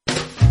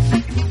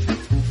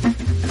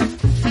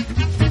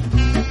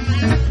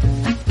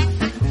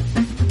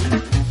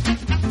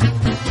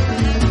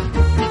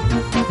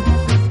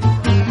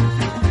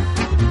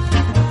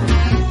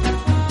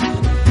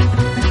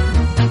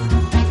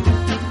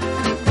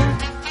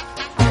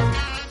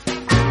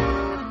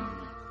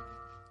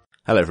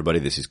Hello everybody,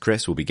 this is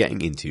Chris. We'll be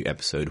getting into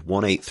episode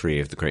 183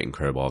 of The Crate and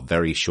Crowbar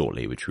very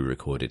shortly, which we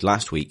recorded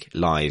last week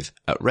live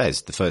at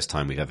Res, the first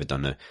time we've ever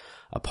done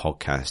a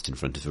podcast in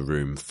front of a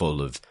room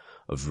full of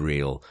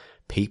real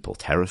people.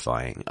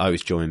 Terrifying. I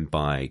was joined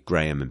by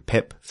Graham and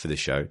Pip for the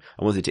show.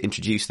 I wanted to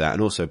introduce that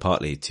and also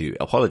partly to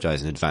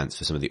apologise in advance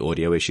for some of the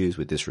audio issues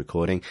with this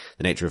recording.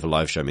 The nature of a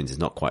live show means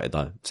it's not quite at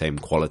the same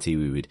quality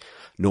we would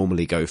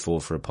normally go for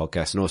a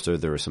podcast, and also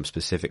there are some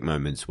specific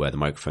moments where the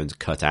microphones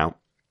cut out,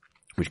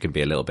 which can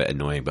be a little bit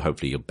annoying, but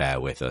hopefully you'll bear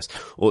with us.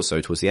 Also,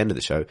 towards the end of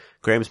the show,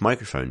 Graham's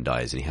microphone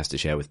dies and he has to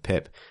share with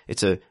Pip.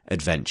 It's an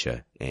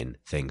adventure in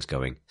things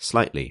going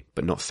slightly,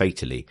 but not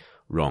fatally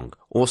wrong.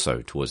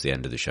 Also, towards the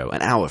end of the show,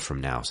 an hour from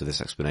now, so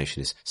this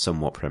explanation is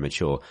somewhat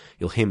premature,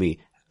 you'll hear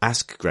me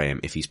ask Graham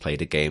if he's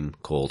played a game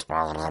called...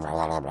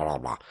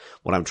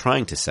 What I'm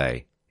trying to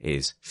say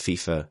is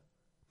FIFA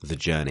The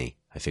Journey.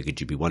 I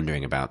figured you'd be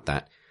wondering about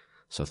that,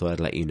 so I thought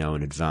I'd let you know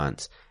in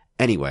advance.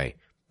 Anyway,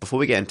 before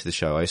we get into the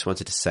show, I just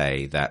wanted to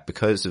say that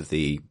because of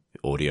the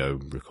audio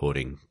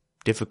recording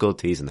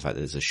difficulties and the fact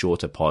that it's a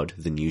shorter pod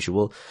than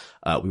usual,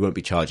 we won't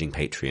be charging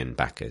Patreon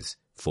backers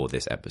for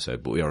this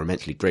episode, but we are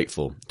immensely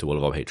grateful to all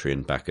of our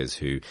Patreon backers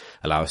who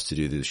allow us to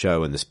do the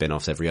show and the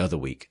spin-offs every other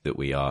week that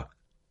we are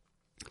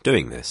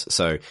doing this.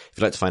 So if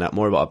you'd like to find out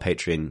more about our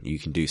Patreon, you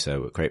can do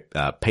so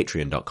at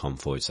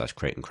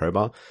patreon.com/Crate and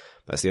Crowbar.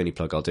 That's the only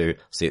plug I'll do.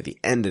 See you at the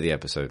end of the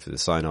episode for the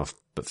sign-off,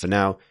 but for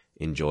now,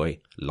 enjoy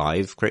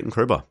live Crate and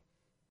Crowbar.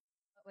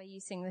 Where you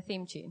sing the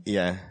theme tune?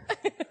 Yeah.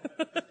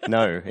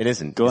 No, it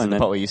isn't. Go on, Isn't the then.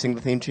 part where you sing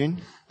the theme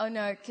tune? Oh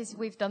no, because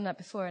we've done that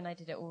before and I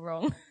did it all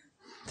wrong.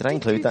 Did I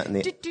include that in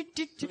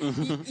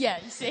the... Yeah,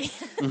 you see.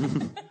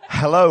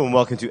 Hello and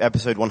welcome to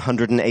episode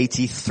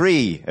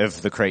 183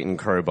 of The Crate and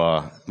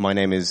Crowbar. My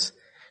name is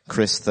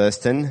Chris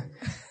Thurston,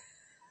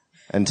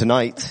 and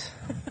tonight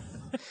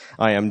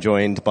I am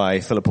joined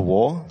by Philippa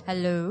Waugh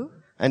Hello.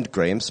 and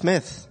Graham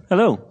Smith,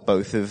 Hello.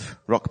 both of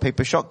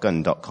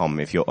rockpapershotgun.com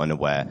if you're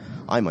unaware.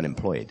 I'm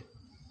unemployed.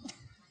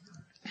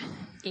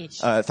 Ish.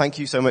 Thank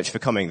you so much for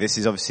coming. This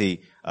is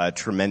obviously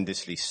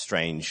tremendously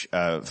strange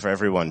for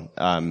everyone,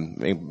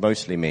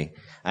 mostly me.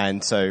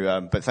 And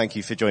so, but thank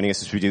you for joining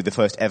us as we do the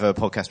first ever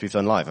podcast we've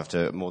done live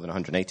after more than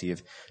 180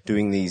 of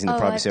doing these in the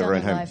privacy of our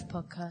own home. I've done a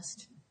live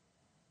podcast.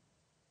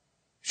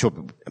 Sure,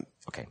 but,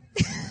 okay.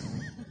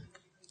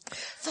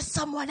 For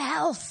someone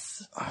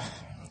else.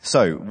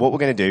 So, what we're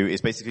going to do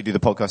is basically do the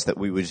podcast that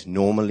we would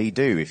normally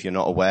do. If you're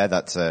not aware,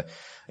 that's a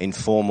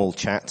informal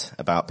chat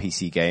about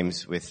PC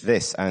games with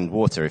this and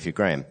water, if you're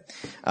Graham.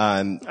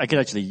 I could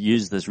actually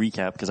use this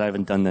recap because I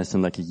haven't done this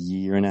in like a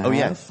year and a half. Oh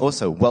yeah.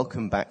 Also,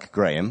 welcome back,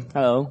 Graham.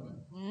 Hello.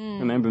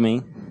 Remember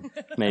me?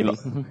 Maybe.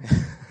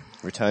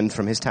 Returned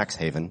from his tax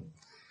haven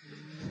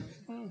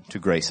to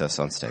grace us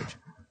on stage.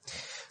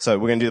 So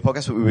we're going to do the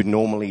podcast what we would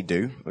normally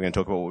do. We're going to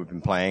talk about what we've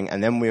been playing,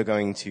 and then we're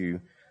going to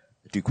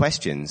do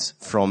questions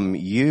from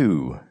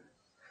you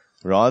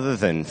rather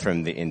than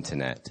from the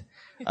internet,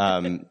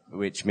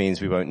 which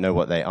means we won't know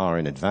what they are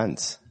in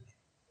advance.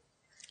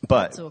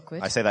 But That's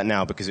awkward. I say that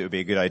now because it would be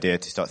a good idea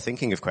to start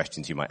thinking of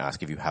questions you might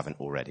ask if you haven't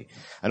already.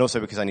 And also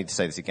because I need to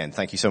say this again,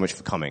 thank you so much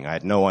for coming. I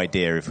had no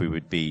idea if we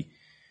would be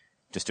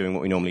just doing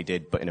what we normally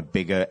did, but in a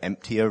bigger,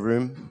 emptier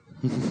room.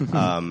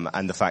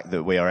 And the fact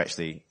that we are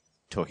actually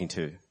talking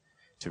to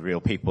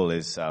real people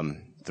is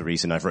the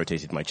reason I've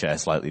rotated my chair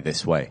slightly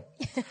this way.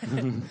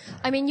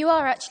 I mean, you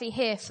are actually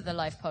here for the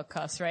live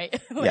podcast, right?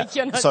 Like, Yeah.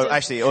 you're not So just...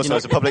 actually, also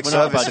as a public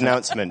service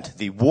announcement,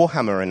 the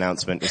Warhammer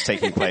announcement is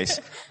taking place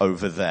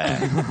over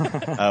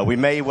there. We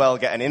may well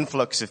get an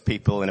influx of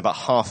people in about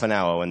half an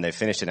hour when they've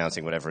finished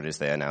announcing whatever it is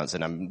they announce,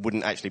 and I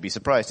wouldn't actually be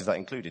surprised if that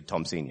included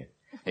Tom Senior.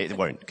 It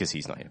won't, because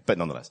he's not here, but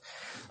nonetheless.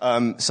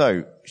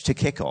 So, to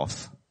kick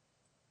off,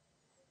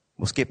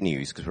 we'll skip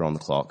news because we're on the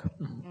clock.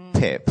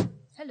 Pip,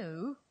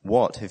 Hello.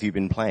 what have you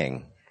been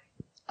playing?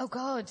 Oh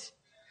God.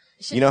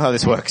 You know how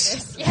this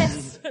works.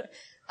 Yes.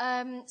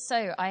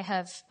 So I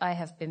have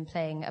been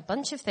playing a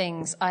bunch of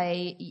things.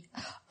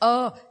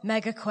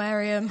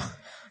 Megaquarium.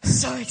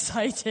 So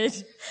excited.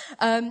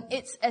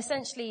 It's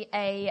essentially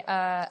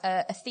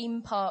a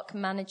theme park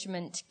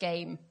management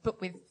game,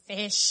 but with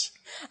fish.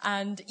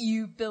 And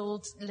you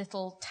build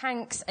little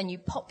tanks and you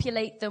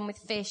populate them with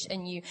fish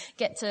and you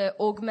get to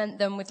augment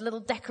them with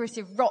little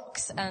decorative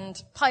rocks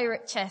and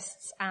pirate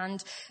chests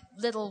and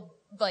little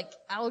like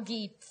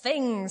algae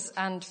things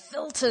and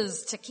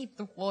filters to keep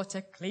the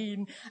water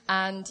clean,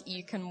 and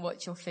you can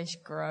watch your fish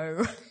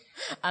grow.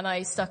 And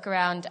I stuck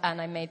around and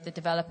I made the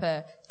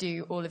developer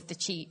do all of the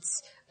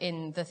cheats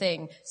in the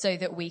thing so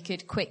that we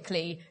could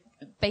quickly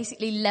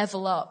basically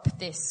level up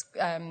this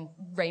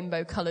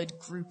rainbow coloured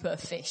grouper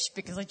fish,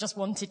 because I just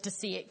wanted to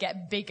see it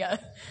get bigger.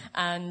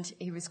 And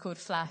he was called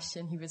Flash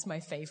and he was my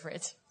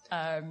favourite.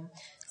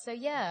 So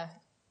yeah.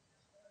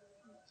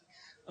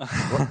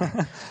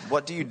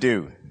 What do you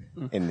do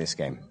in this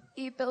game?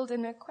 You build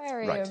an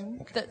aquarium Right,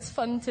 okay. that's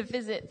fun to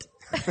visit.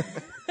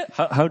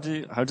 How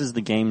does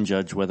the game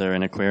judge whether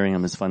an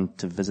aquarium is fun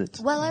to visit?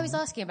 Well, I was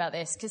asking about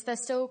this because they're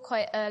still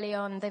quite early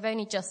on. They've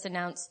only just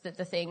announced that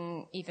the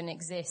thing even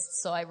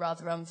exists, so I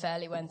rather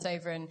unfairly went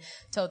over and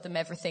told them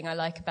everything I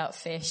like about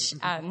fish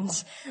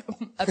and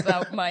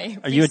about my...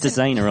 Are you a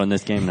designer on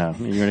this game now?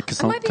 You're a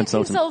I might be a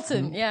consultant?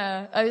 consultant,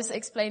 yeah. I was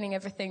explaining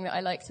everything that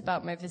I liked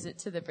about my visit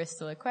to the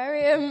Bristol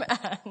Aquarium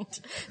and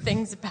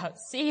things about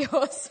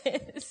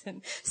seahorses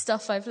and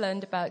stuff I've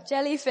learned about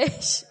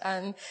jellyfish,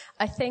 and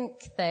I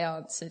think they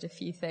answered a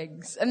few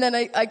things. And then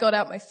I got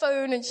out my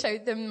phone and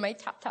showed them my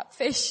Tap Tap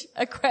Fish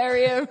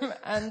aquarium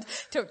and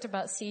talked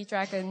about sea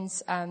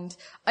dragons, and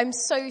I'm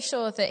so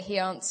sure that he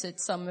answered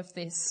some of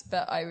this,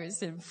 but I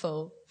was in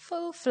full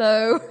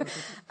flow.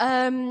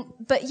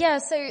 But yeah,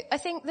 so I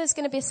think there's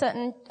going to be a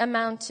certain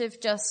amount of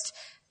just,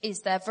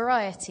 is there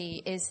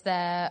variety? Is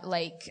there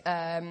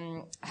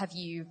have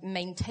you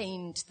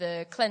maintained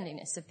the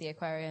cleanliness of the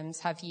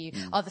aquariums?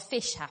 Are the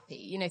fish happy?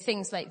 You know,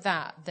 things like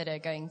that are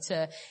going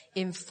to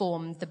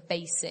inform the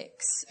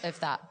basics of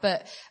that.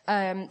 But,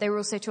 they were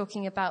also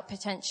talking about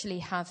potentially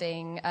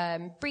having,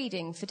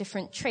 breeding for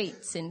different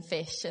traits in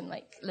fish and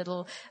like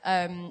little,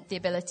 the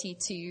ability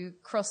to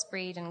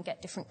crossbreed and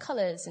get different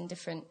colors and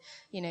different,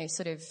 you know,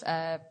 sort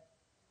of,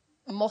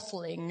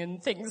 mottling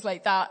and things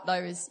like that.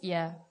 I was,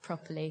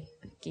 properly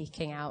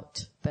geeking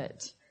out,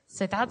 but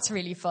so that's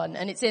really fun.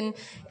 And it's in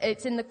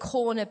the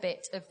corner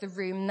bit of the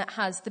room that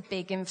has the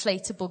big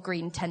inflatable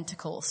green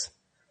tentacles,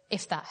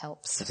 if that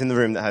helps. It's in the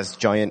room that has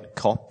giant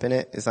cop in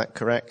it, is that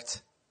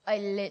correct? I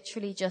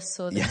literally just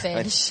saw the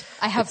fish.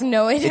 I have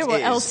no idea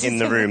what else is in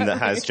the room that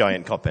has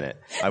giant cop in it.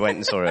 I went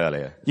and saw it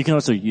earlier. You can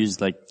also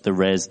use like the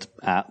Rezzed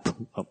app,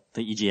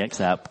 the EGX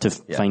app, to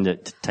find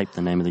it, to type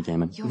the name of the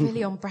game in. You're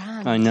really on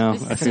brand. I know.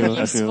 I feel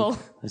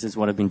This is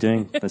what I've been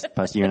doing this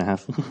past year and a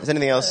half. Has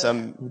anything else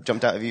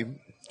jumped out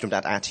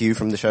at you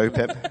from the show,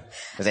 Pip?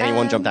 Has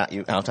anyone jumped out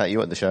at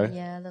you at the show?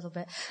 Yeah, a little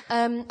bit.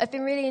 I've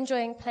been really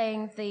enjoying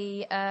playing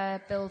the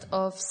build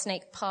of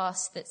Snake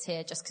Pass that's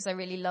here, just because I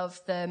really love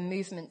the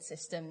movement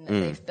system that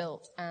they've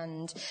built,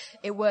 and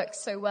it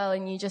works so well.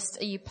 And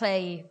you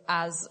play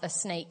as a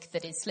snake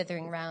that is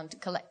slithering around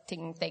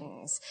collecting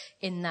things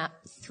in that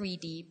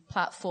 3D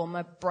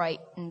platformer,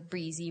 bright and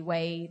breezy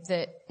way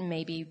that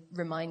maybe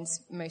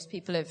reminds most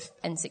people of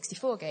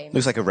N64 games.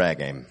 Looks like a Rare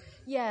game.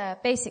 Yeah,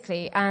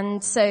 basically.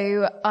 And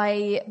so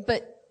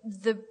but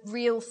the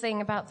real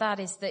thing about that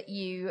is that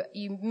you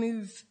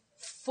move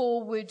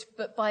forward,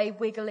 but by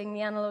wiggling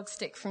the analog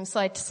stick from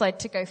side to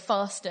side to go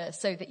faster,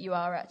 so that you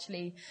are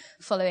actually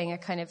following a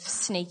kind of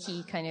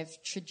snaky kind of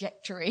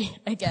trajectory,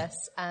 I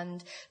guess.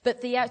 But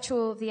the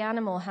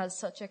animal has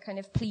such a kind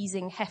of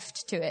pleasing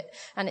heft to it,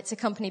 and it's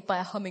accompanied by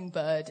a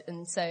hummingbird,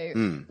 and so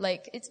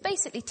it's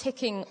basically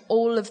ticking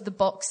all of the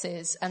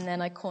boxes. And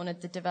then I cornered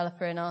the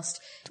developer and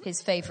asked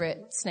his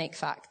favorite snake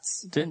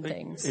facts and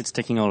things. It's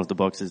ticking all of the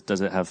boxes.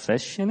 Does it have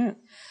fish in it?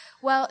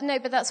 Well, no,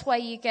 but that's why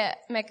you get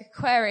Mega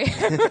Aquarium.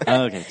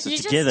 Oh, okay, so you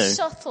together. just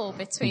shuttle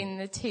between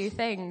the two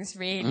things,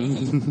 really.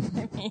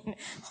 I mean,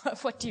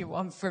 what do you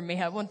want from me?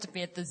 I want to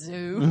be at the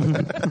zoo.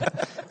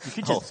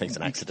 The whole thing's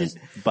an accident.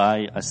 Just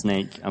buy a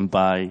snake and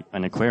buy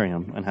an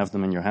aquarium and have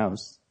them in your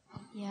house.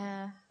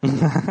 Yeah.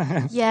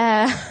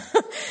 Yeah.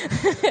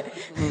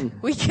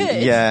 We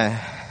could.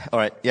 Yeah. All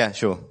right. Yeah,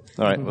 sure.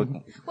 All right.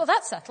 Well,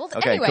 that's settled.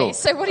 Okay, anyway, cool.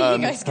 So what are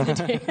you guys going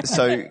to do?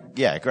 So,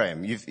 yeah,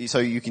 Graham, you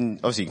can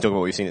obviously talk about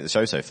what you've seen at the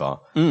show so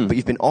far, but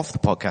you've been off the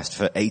podcast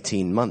for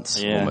 18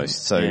 months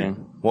almost. So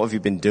what have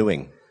you been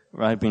doing?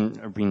 I've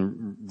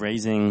been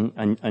raising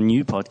a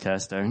new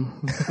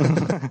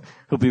podcaster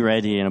who'll be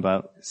ready in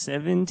about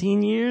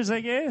 17 years,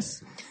 I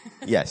guess.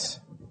 Yes.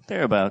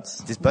 Thereabouts.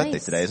 It's his birthday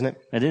today, isn't it?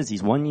 It is.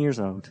 He's 1 year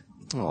old.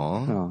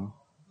 Aww. Oh,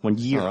 1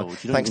 year old.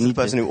 Thanks to the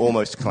person who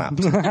almost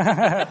clapped.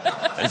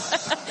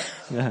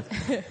 Yeah.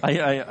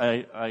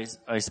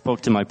 I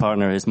spoke to my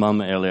partner, his mum,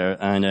 earlier,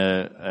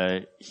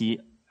 and he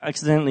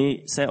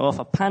accidentally set off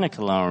a panic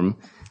alarm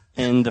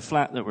in the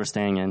flat that we're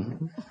staying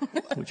in,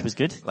 which was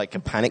good. Like a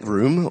panic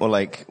room, or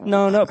like...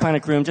 No, not a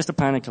panic room, just a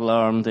panic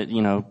alarm that,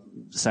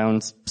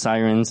 sounds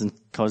sirens and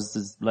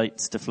causes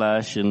lights to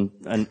flash and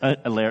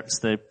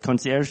alerts the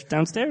concierge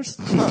downstairs.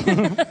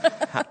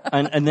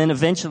 and then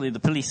eventually the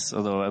police,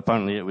 although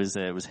apparently it was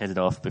headed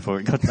off before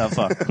it got that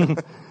far.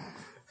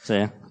 So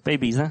yeah,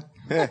 babies, huh?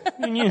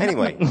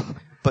 Anyway,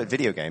 but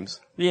video games.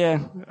 Yeah,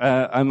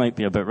 I might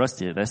be a bit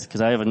rusty at this because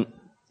I haven't.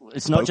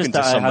 It's not Spoken just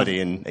that to somebody I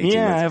have. in 18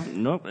 yeah, months. I have.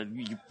 No,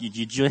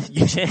 you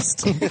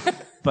jest.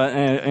 But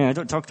I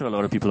don't talk to a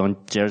lot of people on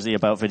Jersey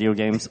about video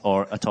games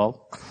or at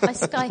all. I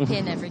Skype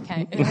in every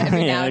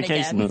now and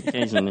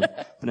occasionally.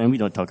 But then we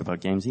don't talk about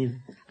games either.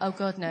 Oh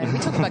God, no. We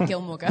talk about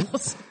Gilmore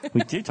Girls.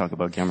 We do talk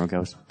about Gilmore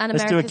Girls. And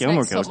Let's do a America's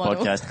Gilmore Next Girls Top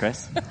Model. podcast,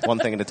 Chris. One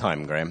thing at a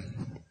time, Graham.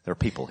 There are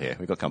people here.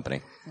 We've got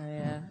company. Oh,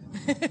 yeah.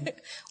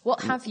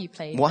 What have you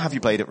played? What have you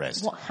played at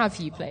Rest? What have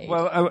you played?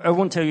 Well, I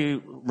won't tell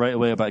you right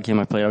away about a game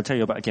I played. I'll tell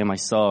you about a game I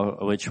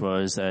saw, which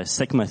was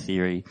Sigma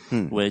Theory,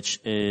 which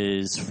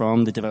is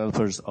from the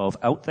developers of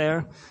Out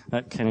There,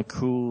 that kind of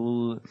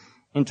cool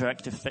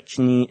interactive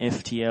fiction-y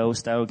FTL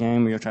style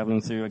game where you're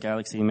traveling through a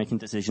galaxy making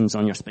decisions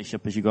on your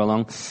spaceship as you go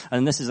along.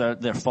 And this is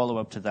their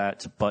follow-up to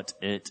that, but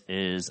it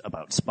is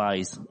about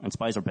spies. And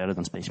spies are better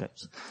than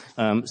spaceships.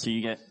 So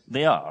you get,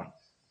 they are.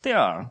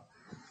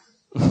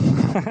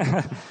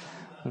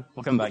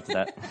 We'll come back to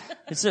that.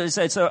 It's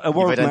a world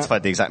You've identified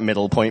map. the exact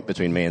middle point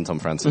between me and Tom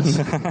Francis.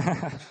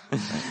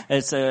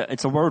 It's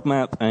a world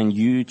map, and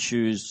you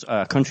choose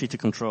a country to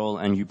control,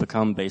 and you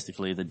become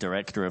basically the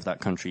director of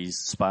that country's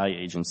spy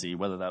agency,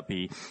 whether that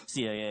be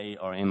CIA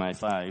or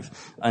MI5.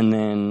 And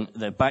then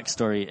the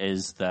backstory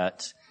is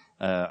that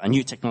a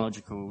new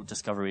technological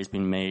discovery has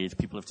been made.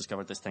 People have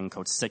discovered this thing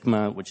called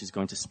Sigma, which is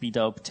going to speed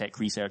up tech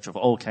research of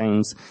all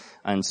kinds.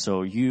 And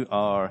so you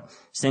are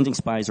sending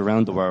spies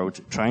around the world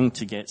trying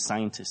to get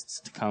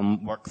scientists to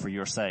come work for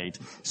your side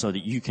so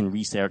that you can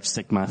research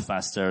Sigma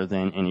faster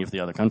than any of the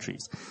other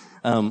countries.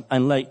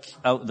 And like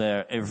out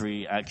there,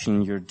 every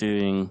action you're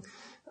doing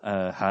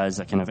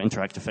has a kind of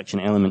interactive fiction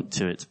element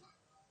to it.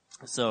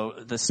 So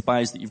the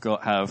spies that you've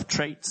got have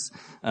traits,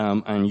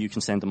 and you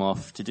can send them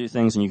off to do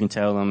things, and you can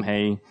tell them,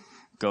 hey,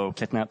 go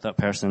kidnap that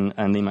person,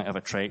 and they might have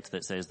a trait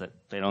that says that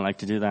they don't like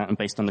to do that, and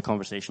based on the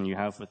conversation you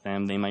have with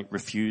them, they might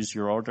refuse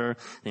your order,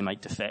 they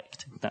might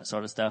defect, that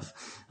sort of stuff.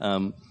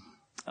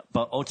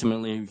 But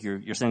ultimately,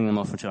 you're sending them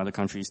off into other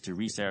countries to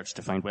research,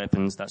 to find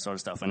weapons, that sort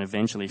of stuff, and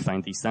eventually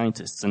find these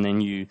scientists, and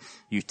then you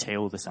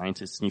tail the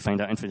scientists, and you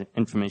find out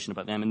information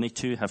about them, and they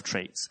too have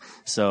traits.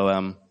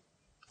 So,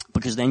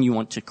 because then you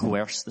want to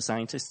coerce the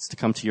scientists to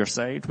come to your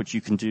side, which you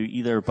can do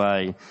either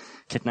by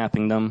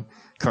kidnapping them,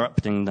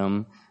 corrupting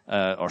them,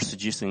 or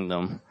seducing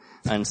them.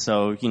 And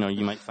so,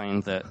 you might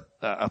find that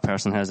a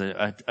person has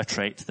a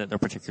trait that they're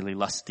particularly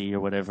lusty or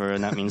whatever,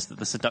 and that means that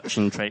the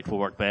seduction trait will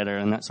work better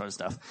and that sort of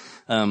stuff.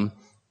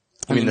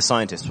 I mean, the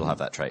scientists will have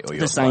that trait, or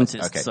your the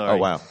scientists, okay. sorry.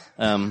 Oh, wow.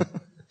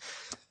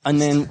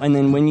 And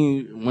then when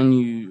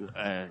you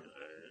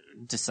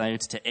decide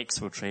to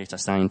exfiltrate a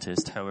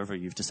scientist, however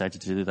you've decided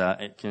to do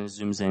that, it kind of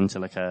zooms into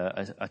like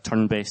a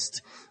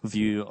turn-based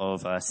view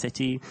of a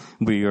city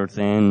where you're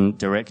then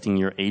directing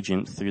your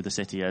agent through the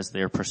city as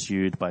they're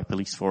pursued by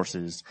police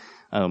forces,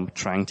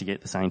 trying to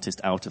get the scientist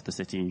out of the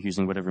city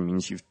using whatever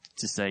means you've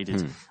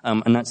decided.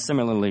 And that's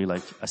similarly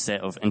like a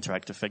set of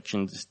interactive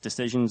fiction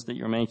decisions that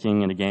you're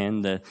making, and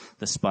again, the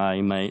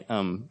spy might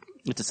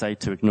decide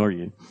to ignore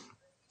you.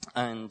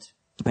 And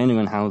depending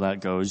on how that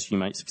goes, you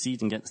might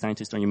succeed and get the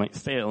scientist, or you might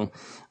fail,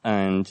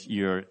 and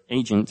your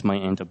agent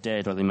might end up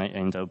dead, or they might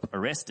end up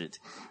arrested.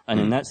 And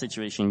in that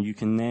situation, you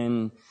can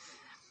then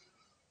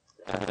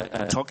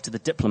talk to the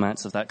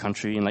diplomats of that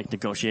country and like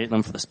negotiate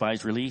them for the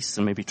spy's release,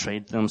 and maybe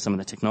trade them some of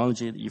the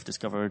technology that you've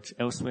discovered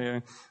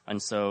elsewhere.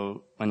 And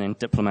then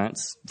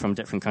diplomats from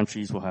different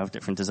countries will have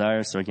different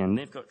desires. So again,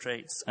 they've got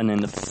traits. And then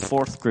the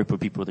fourth group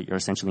of people that you're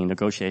essentially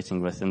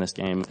negotiating with in this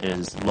game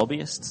is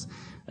lobbyists.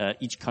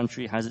 Each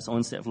country has its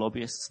own set of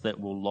lobbyists that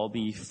will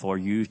lobby for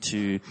you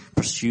to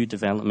pursue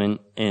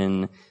development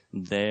in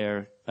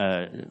their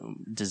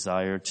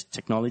desired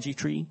technology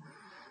tree.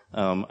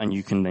 And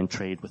you can then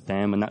trade with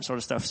them and that sort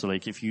of stuff. So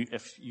like if you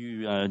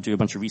do a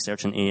bunch of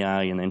research on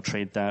AI and then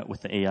trade that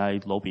with the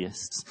AI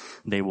lobbyists,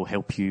 they will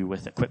help you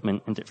with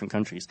equipment in different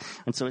countries.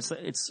 And so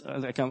it's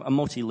like a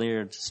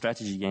multi-layered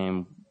strategy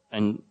game,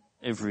 and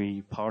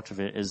every part of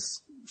it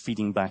is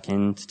feeding back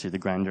into the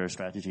grander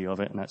strategy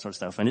of it and that sort of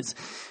stuff. And it's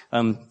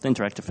the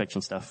interactive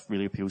fiction stuff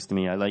really appeals to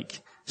me. I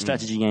like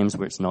strategy games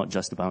where it's not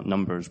just about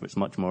numbers, but it's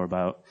much more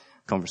about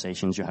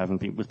conversations you're having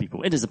with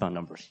people. It is about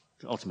numbers.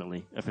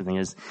 Ultimately, everything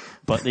is.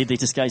 But they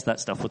disguise that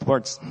stuff with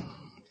words.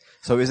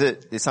 So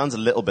it sounds a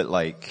little bit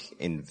like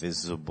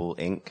Invisible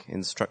Ink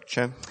in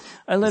structure?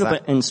 A little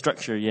bit in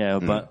structure, yeah,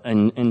 but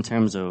in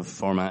terms of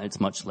format, it's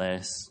much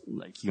less,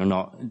 like, you're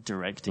not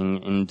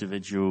directing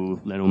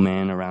individual little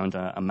men around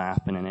a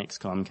map in an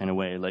XCOM kind of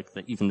way. Like,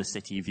 even the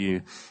city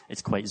view,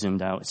 it's quite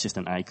zoomed out. It's just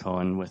an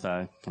icon with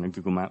a kind of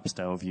Google Map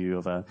style view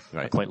of a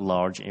quite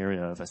large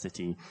area of a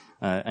city.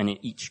 And at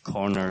each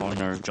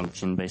corner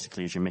junction,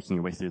 basically, as you're making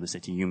your way through the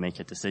city, you make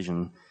a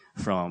decision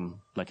from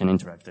like an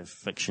interactive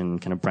fiction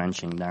kind of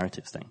branching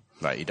narrative thing.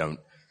 Right, you don't,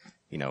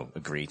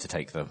 agree to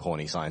take the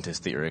horny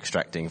scientist that you're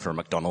extracting from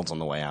McDonald's on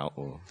the way out,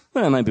 or...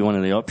 Well, that might be one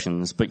of the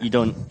options, but you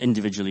don't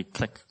individually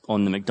click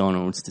on the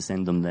McDonald's to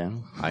send them there.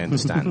 I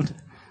understand.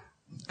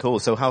 Cool,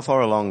 so how far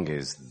along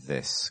is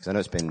this? Because I know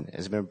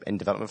has it been in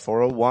development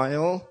for a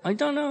while? I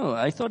don't know.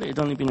 I thought it had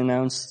only been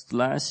announced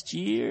last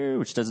year,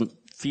 which doesn't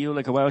feel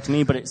like a while to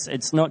me, but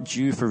it's not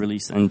due for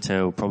release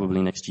until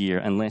probably next year,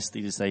 unless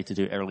they decide to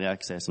do early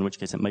access, in which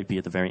case it might be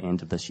at the very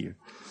end of this year.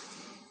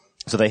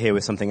 So they're here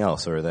with something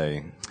else, or are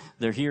they?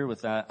 They're here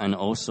with that, and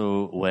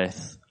also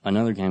with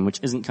another game which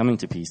isn't coming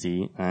to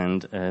PC,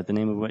 and the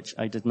name of which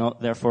I did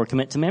not therefore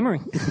commit to memory.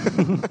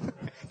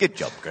 Good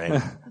job,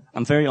 Graham.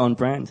 I'm very on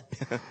brand.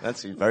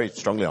 That's very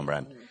strongly on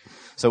brand.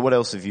 So what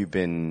else have you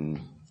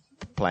been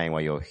playing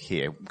while you're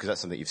here? Because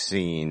that's something you've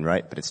seen,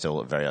 right? But it's still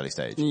at a very early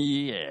stage.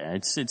 Yeah,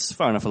 it's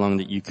far enough along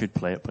that you could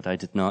play it, but I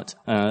did not.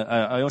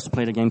 I also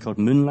played a game called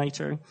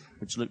Moonlighter,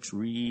 which looks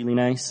really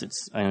nice.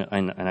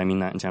 And I mean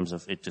that in terms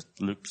of it just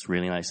looks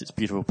really nice. It's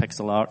beautiful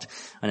pixel art,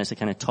 and it's a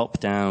kind of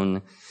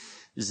top-down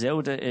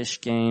Zelda-ish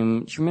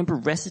game. Do you remember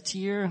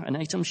Reciteer, an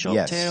item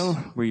shop tale?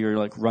 Where you're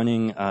like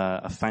running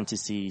a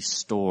fantasy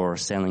store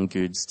selling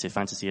goods to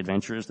fantasy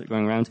adventurers that are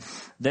going around.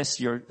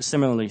 This, you're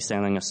similarly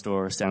selling a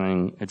store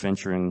selling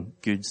adventuring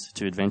goods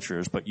to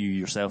adventurers, but you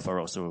yourself are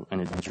also an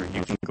adventurer.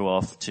 You can go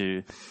off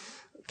to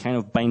kind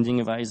of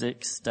Binding of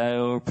Isaac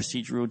style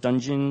procedural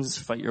dungeons,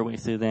 fight your way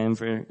through them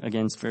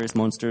against various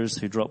monsters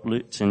who drop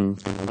loot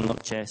and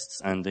unlock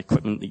chests, and the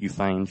equipment that you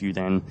find you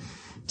then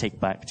take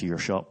back to your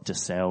shop to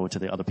sell to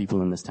the other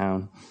people in this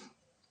town.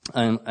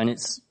 And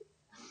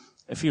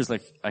it feels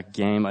like a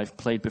game I've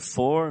played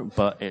before,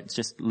 but it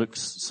just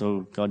looks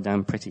so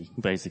goddamn pretty,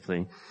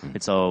 basically.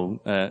 It's all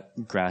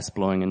grass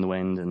blowing in the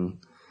wind, and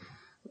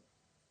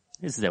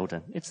it's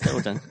Zelda. It's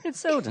Zelda.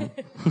 It's Zelda.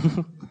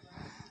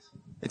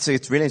 It's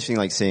really interesting,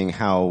 like, seeing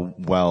how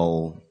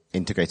well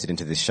integrated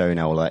into this show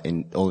now all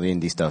the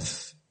indie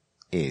stuff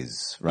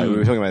is, right? We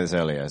were talking about this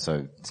earlier,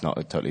 so it's not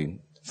a totally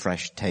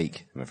fresh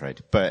take, I'm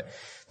afraid. But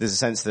there's a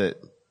sense that,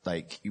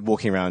 like,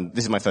 walking around,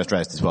 this is my first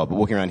Rest as well, but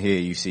walking around here,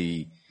 you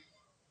see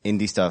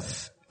indie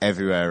stuff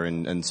everywhere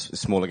and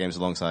smaller games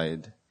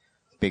alongside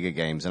bigger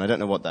games. And I don't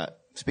know what that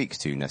speaks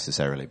to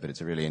necessarily, but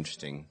it's a really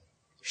interesting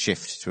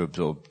shift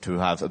to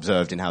have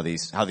observed in how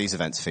these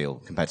events feel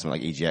compared to something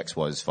like EGX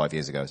was 5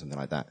 years ago, something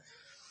like that.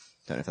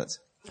 Don't know if that's...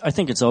 I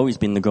think it's always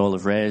been the goal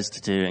of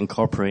Rezzed to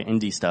incorporate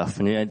indie stuff,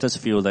 and it does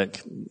feel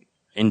like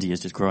indie is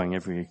just growing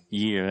every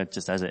year,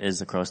 just as it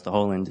is across the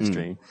whole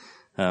industry.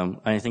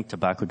 I think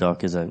Tobacco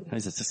Doc is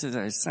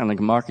sound like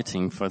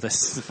marketing for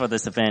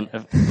this event.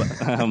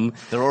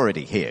 They're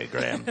already here,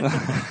 Graham.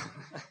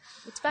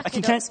 Tobacco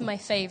Doc's my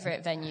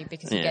favourite venue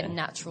because you get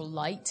natural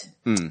light.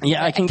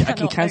 Yeah, I can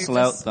cancel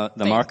out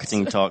the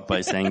marketing talk by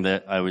saying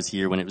that I was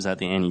here when it was at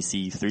the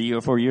NEC 3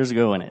 or 4 years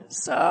ago and it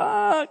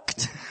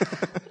sucked.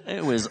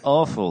 It was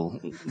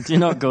awful. Do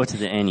not go to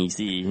the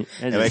NEC.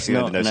 It's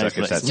not a nice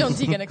place. Is John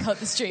T gonna cut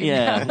the stream?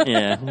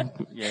 Yeah.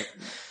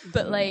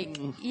 But like,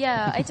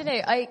 yeah, I don't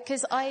know.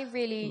 Cause I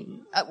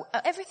really,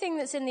 everything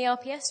that's in the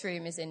RPS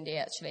room is indie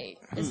actually,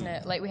 isn't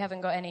it? Like we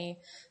haven't got any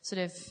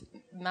sort of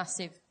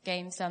massive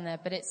games down there,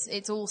 but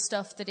it's all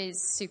stuff that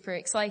is super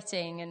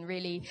exciting and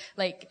really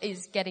like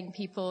is getting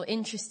people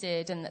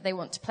interested and that they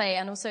want to play.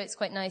 And also it's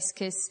quite nice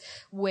because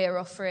we're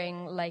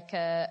offering like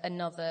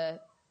another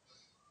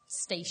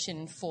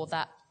station for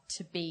that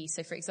to be.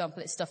 So for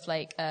example, it's stuff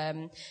like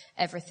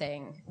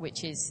Everything,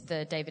 which is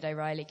the David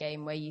O'Reilly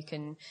game where you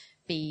can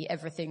be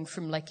everything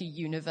from like a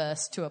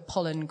universe to a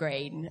pollen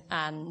grain,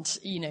 and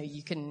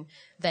you can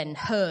then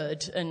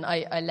herd, and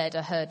I led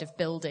a herd of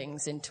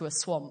buildings into a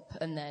swamp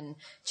and then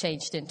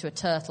changed into a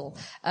turtle,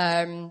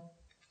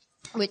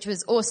 which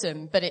was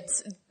awesome. But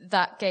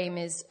that game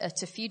is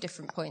at a few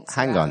different points.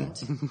 Hang on,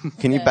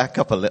 can you back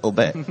up a little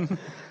bit?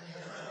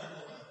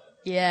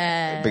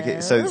 Yeah.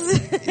 So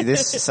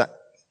this.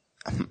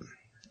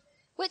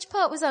 Which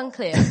part was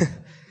unclear?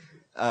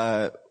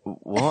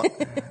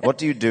 What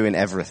do you do in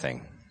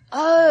Everything?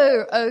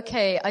 Oh,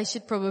 okay. I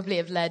should probably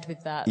have led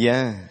with that.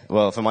 Yeah.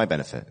 Well, for my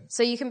benefit.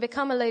 So you can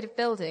become a load of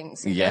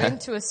buildings and go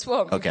into a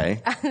swamp.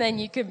 Okay. And then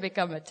you can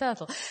become a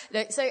turtle.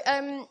 No, so,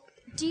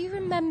 do you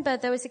remember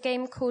there was a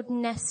game called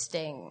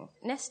Nesting?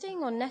 Nesting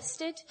or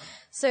Nested?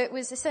 So it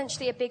was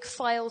essentially a big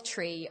file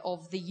tree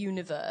of the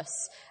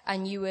universe,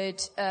 and you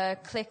would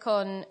click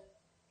on...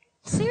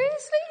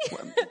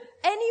 Seriously?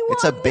 Anyone?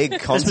 It's a big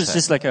concept. This was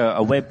just like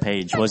a web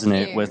page, wasn't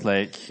it? With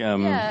like,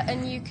 yeah,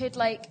 and you could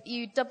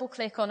you double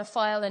click on a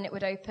file and it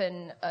would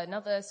open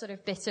another sort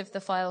of bit of the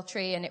file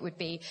tree, and it would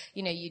be,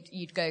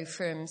 you'd go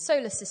from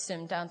solar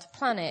system down to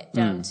planet,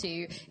 down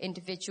to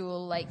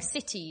individual like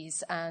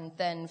cities, and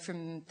then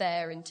from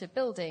there into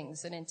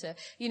buildings and into,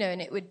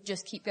 and it would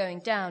just keep going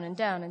down and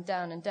down and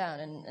down and down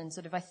and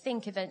sort of, I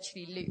think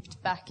eventually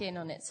looped back in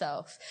on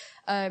itself.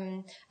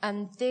 And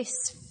this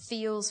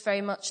feels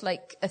very much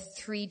like a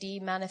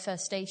 3D manifestation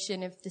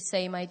of the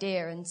same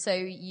idea. And so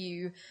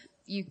you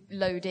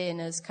load in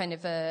as kind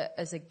of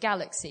as a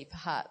galaxy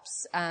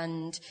perhaps,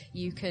 and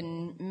you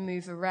can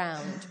move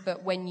around.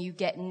 But when you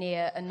get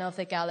near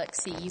another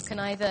galaxy, you can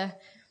either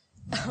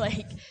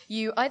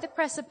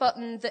press a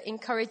button that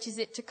encourages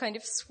it to kind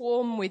of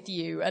swarm with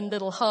you and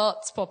little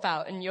hearts pop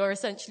out and you're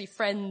essentially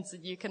friends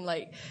and you can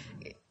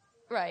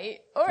right.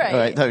 All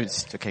right. No,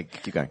 it's okay.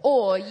 Keep going.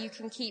 Or you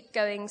can keep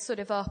going sort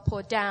of up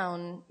or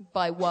down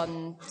by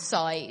one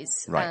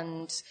size. Right.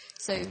 And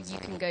so you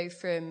can go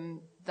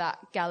from that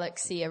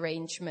galaxy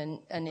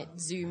arrangement and it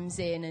zooms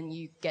in and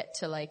you get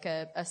to like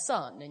a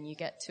sun and you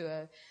get to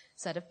a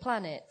set of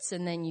planets,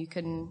 and then you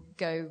can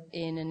go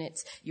in and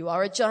you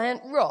are a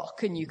giant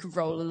rock and you can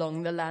roll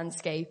along the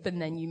landscape,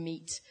 and then you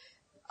meet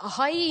a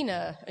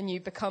hyena, and you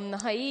become the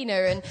hyena,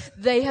 and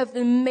they have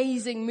an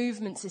amazing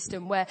movement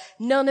system where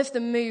none of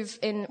them move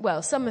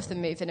some of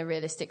them move in a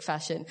realistic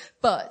fashion,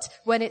 but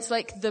when it's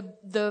like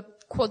the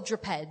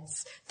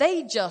quadrupeds,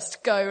 they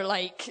just go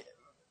like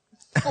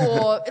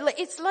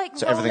it's like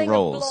so rolling everything a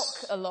rolls.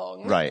 block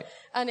along. Right.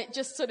 And it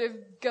just sort of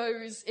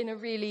goes in a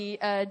really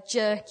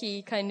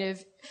jerky kind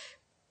of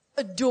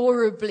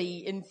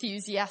adorably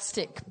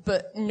enthusiastic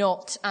but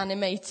not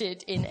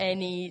animated in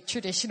any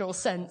traditional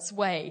sense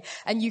way.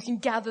 And you can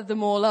gather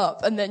them all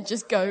up and then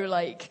just go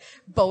like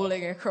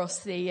bowling across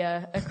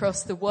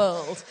the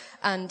world.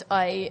 And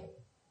I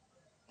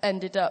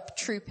ended up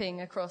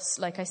trooping across,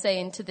 like I say,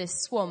 into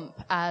this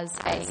swamp as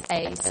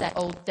a set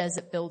of old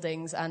desert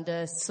buildings and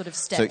a sort of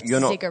stepped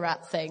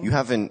ziggurat thing. You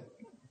haven't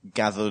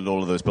gathered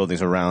all of those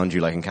buildings around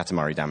you like in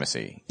Katamari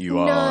Damacy.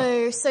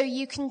 No, so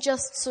you can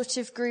just sort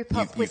of group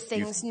up with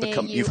things near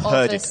you of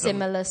a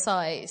similar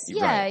size.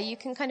 Yeah, you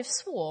can kind of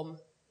swarm.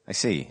 I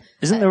see.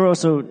 Isn't there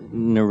also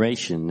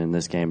narration in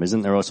this game?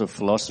 Isn't there also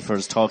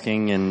philosophers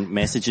talking and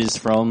messages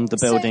from the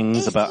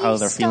buildings about how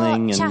they're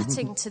feeling? If you start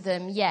chatting to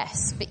them,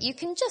 yes, but you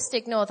can just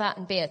ignore that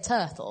and be a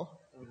turtle.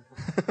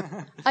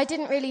 I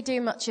didn't really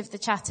do much of the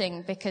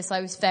chatting because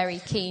I was very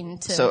keen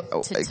to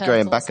turtles.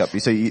 Graham, back up.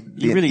 So you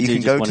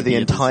can go to the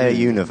entire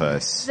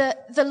universe.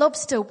 The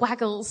lobster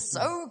waggles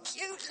so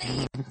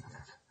cutely.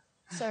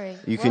 Sorry.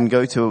 You can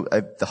go to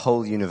the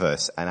whole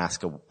universe and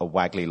ask a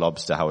waggly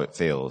lobster how it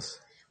feels.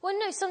 Well,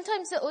 no,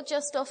 sometimes it will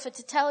just offer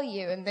to tell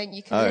you and then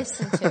you can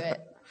listen to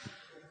it.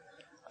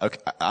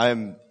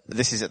 Okay,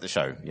 this is at the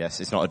show, yes?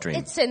 It's not a dream.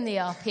 It's in the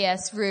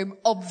RPS room,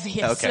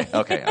 obviously.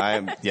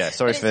 Okay,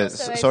 sorry for in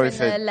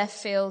the left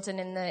field and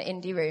in the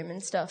indie room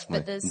and stuff,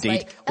 but there's indeed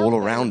like all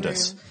around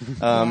us.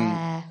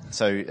 Yeah.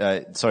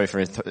 So, sorry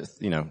for,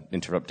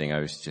 interrupting. I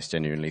was just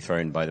genuinely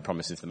thrown by the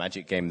promise of the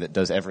Magic game that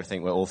does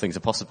everything where all things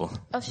are possible.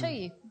 I'll show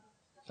you.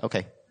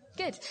 Okay.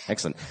 Good.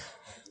 Excellent.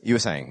 You were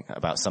saying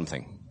about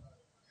something.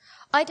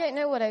 I don't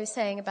know what I was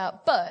saying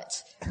about,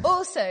 but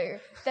also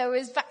there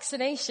was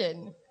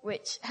vaccination,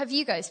 which, have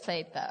you guys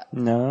played that?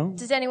 No.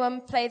 Does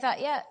anyone play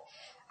that yet?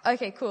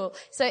 Okay, cool.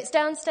 So it's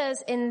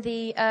downstairs in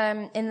the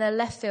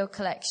left field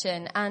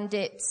collection, and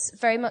it's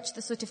very much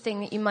the sort of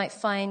thing that you might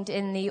find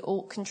in the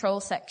alt control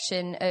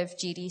section of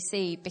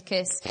GDC,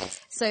 because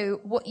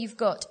so what you've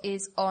got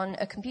is on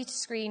a computer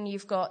screen,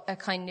 you've got a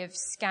kind of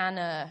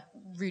scanner,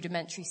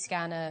 rudimentary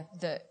scanner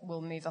that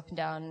will move up and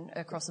down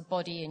across a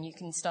body, and you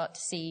can start to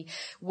see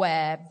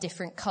where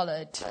different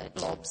coloured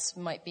blobs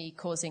might be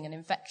causing an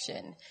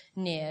infection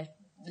near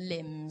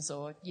limbs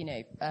or,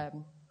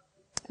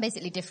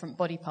 basically different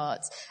body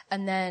parts.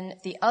 And then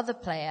the other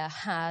player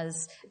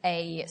has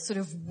a sort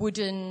of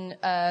wooden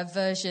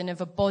version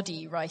of a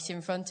body right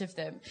in front of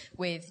them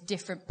with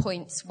different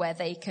points where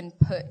they can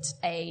put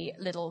a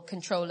little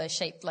controller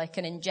shaped like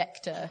an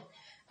injector.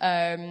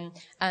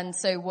 And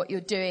so what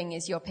you're doing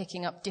is you're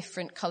picking up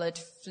different coloured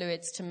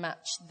fluids to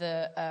match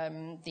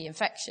the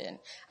infection,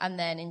 and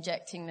then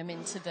injecting them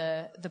into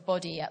the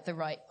body at the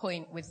right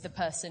point with the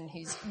person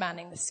who's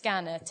manning the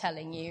scanner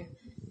telling you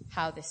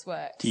how this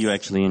works. Do you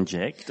actually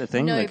inject a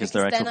thing? No, like, because is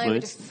there actual then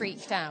fluids? I would have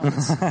freaked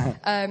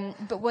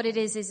out. But what it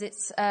is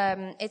it's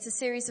a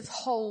series of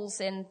holes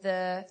in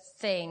the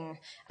thing,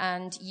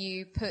 and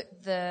you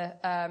put the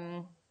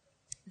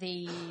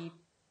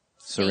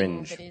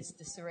syringe. That is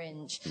the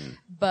syringe.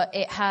 But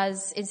it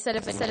has, instead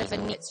of a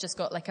needle, it's just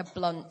got like a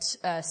blunt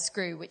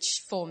screw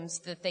which forms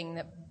the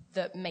thing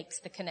that makes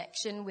the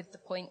connection with the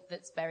point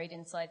that's buried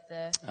inside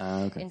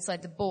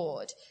inside the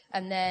board.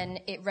 And then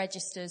it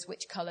registers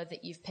which colour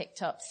that you've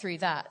picked up through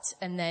that,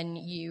 and then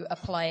you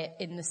apply it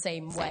in the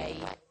same way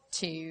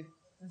to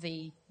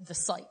the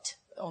site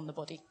on the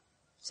body.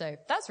 So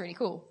that's really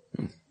cool.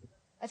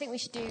 I think we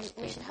should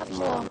have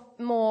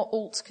more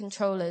alt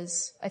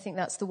controllers. I think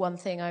that's the one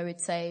thing I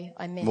would say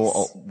I miss. More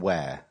alt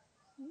where?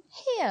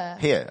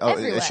 Here. Oh,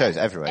 everywhere. it shows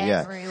everywhere.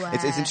 Yeah.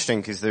 It's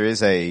interesting because there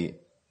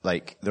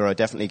are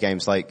definitely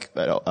games like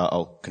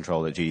alt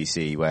control at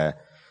GDC where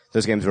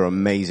those games are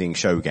amazing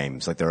show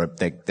games. Like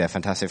they're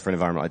fantastic for an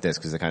environment like this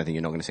because they're the kind of thing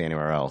you're not going to see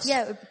anywhere else.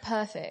 Yeah, it would be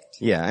perfect.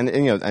 Yeah, and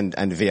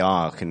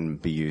VR can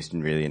be used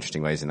in really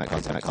interesting ways in that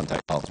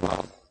context as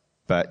well.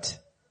 But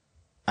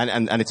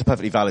And it's a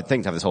perfectly valid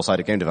thing to have this whole side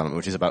of game development,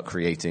 which is about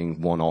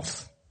creating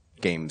one-off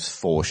games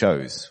for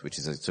shows, which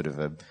is a sort of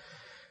you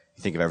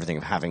think of everything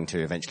of having to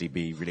eventually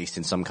be released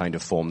in some kind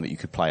of form that you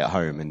could play at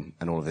home,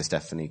 and all of this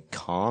definitely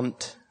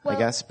can't, I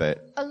guess,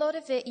 but... A lot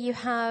of it, you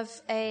have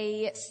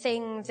a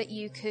thing that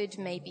you could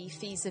maybe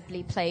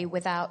feasibly play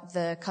without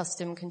the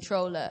custom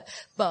controller,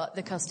 but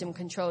the custom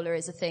controller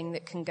is a thing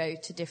that can go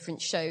to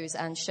different shows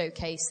and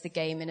showcase the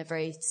game in a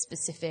very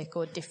specific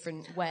or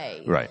different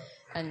way. Right.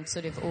 And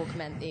sort of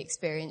augment the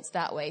experience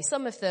that way.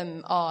 Some of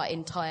them are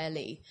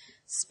entirely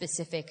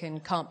specific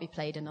and can't be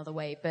played another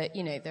way, but,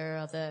 there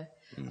are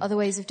other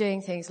ways of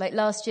doing things. Like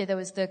last year there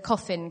was the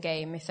coffin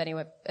game, if any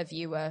of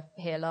you were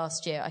here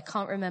last year. I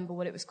can't remember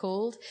what it was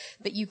called,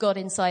 but you got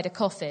inside a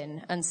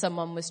coffin and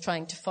someone was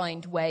trying to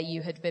find where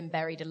you had been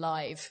buried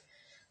alive.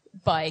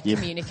 by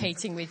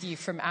communicating with you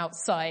from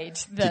outside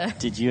the...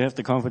 Did you have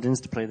the confidence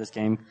to play this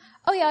game?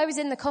 Oh yeah, I was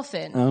in the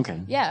coffin. Oh,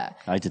 okay. Yeah.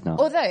 I did not.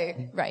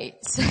 Although, right,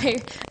 so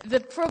the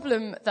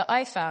problem that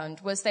I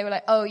found was they were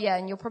like, oh yeah,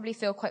 and you'll probably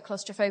feel quite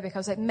claustrophobic. I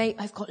was like, mate,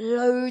 I've got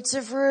loads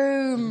of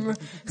room.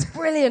 It's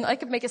brilliant. I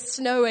could make a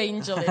snow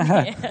angel in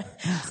here.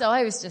 So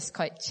I was just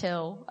quite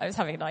chill. I was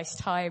having a nice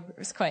time. It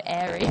was quite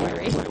airy.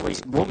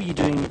 Wait, what were you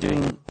doing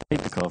inside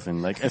the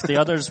coffin? Like, if the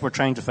others were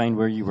trying to find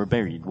where you were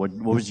buried, what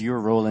was your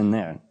role in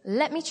there?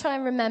 Let me try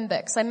and remember,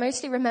 because I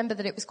mostly remember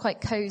that it was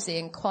quite cozy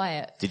and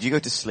quiet. Did you go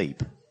to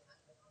sleep?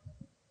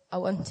 I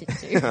wanted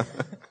to.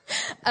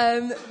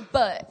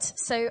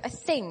 So I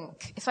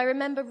think, if I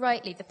remember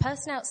rightly, the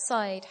person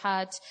outside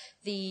had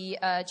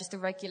just a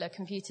regular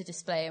computer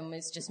display and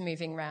was just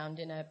moving around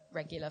in a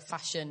regular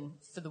fashion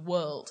for the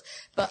world.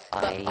 But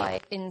I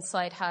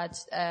inside had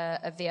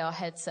a VR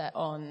headset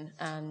on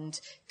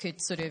and could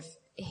sort of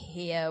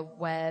hear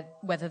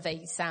whether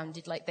they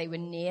sounded like they were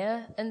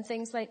near and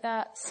things like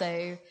that.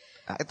 So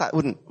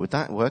would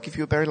that work if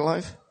you were buried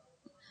alive?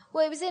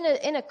 well, it was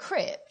in a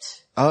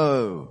crypt.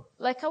 Oh.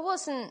 Like I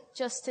wasn't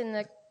just in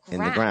the ground.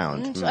 In the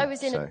ground. I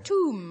was in a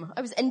tomb.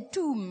 I was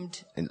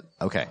entombed.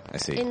 Okay, I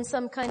see. In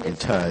some kind of...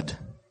 Interred.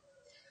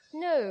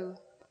 No,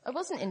 I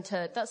wasn't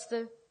interred.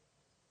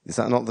 Is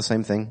that not the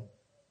same thing?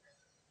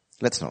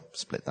 Let's not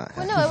split that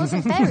hair. Well, no, I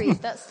wasn't buried.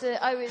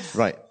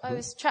 Right. I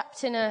was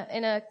trapped in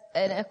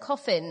a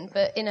coffin,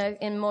 but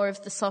in more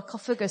of the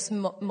sarcophagus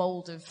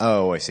mold of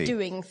I see.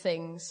 doing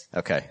things.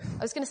 Okay.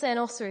 I was going to say an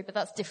ossuary, but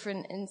that's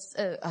different.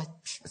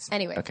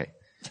 Anyway. Okay.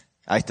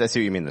 I see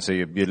what you mean. So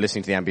you're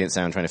listening to the ambient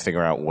sound, trying to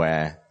figure out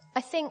where I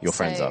think your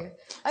friends are.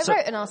 I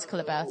wrote an article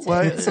about it.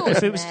 Well, It's all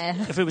if there.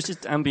 it was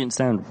just ambient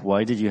sound,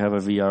 why did you have a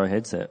VR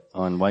headset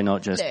on? Why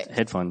not just Look,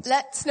 headphones?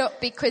 Let's not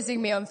be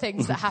quizzing me on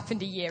things that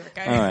happened a year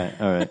ago.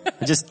 All right.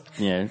 Just,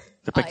 the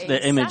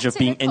image of sat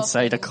being in a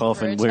inside a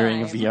coffin coffin for a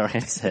wearing a time. VR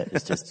headset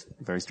is just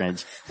very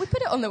strange. We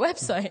put it on the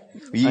website.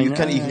 You can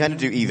kind of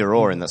do either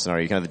or in that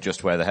scenario. You can either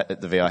just wear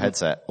the VR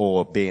headset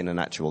or be in an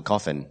actual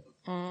coffin.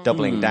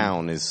 Doubling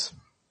down is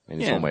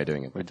one way of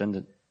doing it.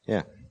 Redundant.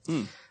 Yeah.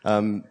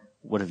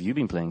 What have you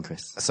been playing,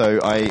 Chris?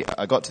 So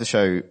I got to the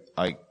show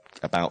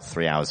about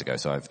 3 hours ago.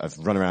 So I've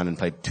run around and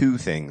played two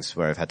things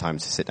where I've had time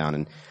to sit down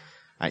and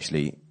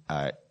actually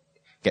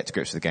get to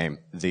grips with the game.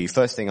 The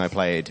first thing I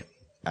played,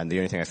 and the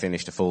only thing I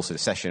finished a full sort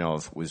of session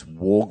of, was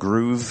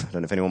Wargroove. I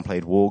don't know if anyone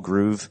played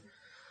Wargroove.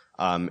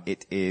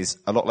 It is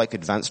a lot like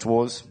Advanced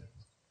Wars,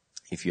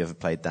 if you ever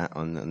played that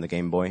on the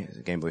Game Boy. It's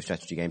a Game Boy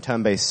strategy game,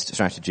 turn-based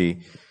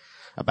strategy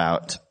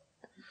about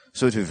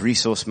sort of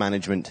resource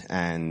management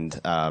and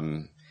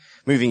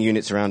moving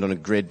units around on a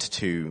grid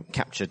to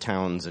capture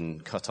towns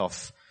and cut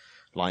off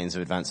lines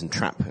of advance and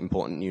trap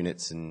important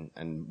units, and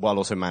while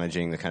also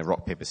managing the kind of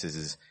rock, paper,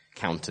 scissors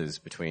counters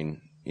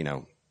between,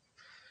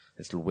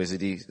 little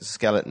wizardy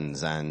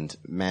skeletons and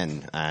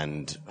men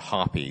and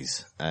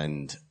harpies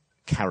and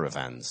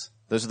caravans.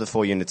 Those are the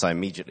 4 units I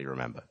immediately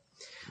remember.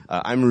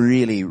 I'm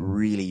really,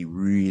 really,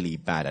 really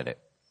bad at it.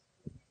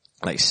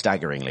 Like,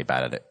 staggeringly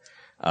bad at it.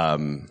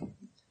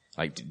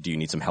 Do you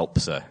need some help,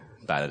 sir?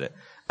 Bad at it.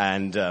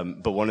 And,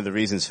 but one of the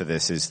reasons for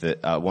this is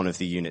that, one of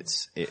the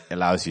units, it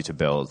allows you to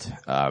build,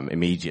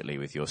 immediately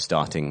with your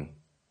starting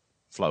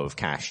flow of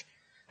cash.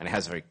 And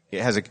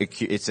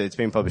it's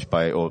been published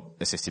by, or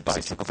assisted by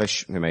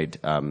Starfish, who made,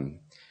 I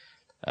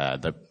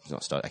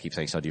keep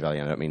saying Stardew Valley,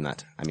 and I don't mean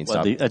that. I mean,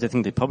 I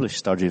think they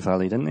published Stardew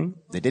Valley, didn't they?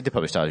 They did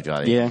publish Stardew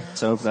Valley. Yeah,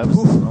 so that was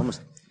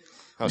almost...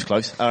 That was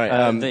close. All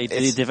right.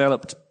 They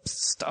developed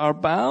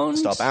Starbound.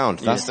 Starbound.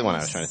 That's the one I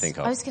was trying to think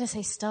of. I was going to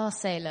say Star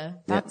Sailor.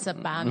 That's a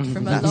band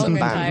from a long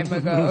time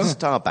ago.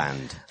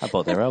 Starband. I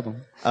bought their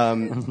album.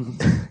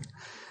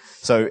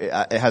 So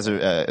it has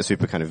a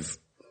super kind of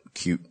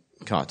cute,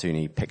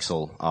 cartoony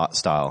pixel art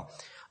style.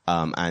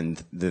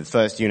 And the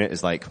first unit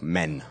is like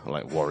men,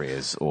 like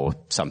warriors or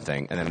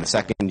something. And then the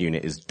second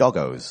unit is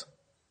doggos.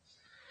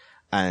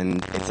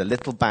 And it's a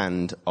little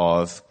band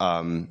of,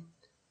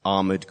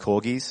 armored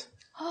corgis.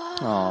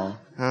 Oh,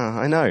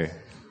 I know.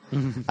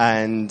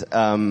 And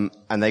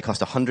they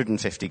cost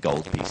 150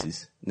 gold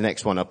pieces. The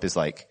next one up is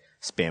like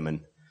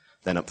spearmen.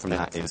 Then up from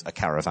that is a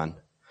caravan.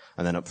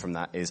 And then up from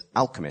that is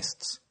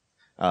alchemists.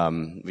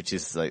 Which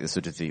is like the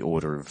sort of the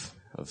order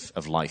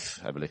of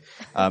life, I believe.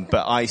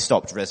 But I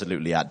stopped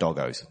resolutely at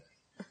doggos.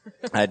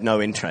 I had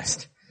no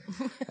interest.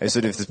 It was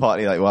sort of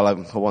partly like, well,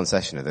 I'm for one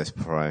session of this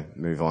before I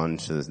move on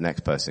to the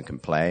next person can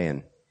play,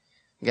 and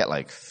you get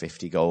like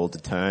 50 gold a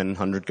turn,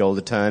 100 gold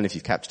a turn if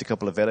you've captured a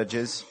couple of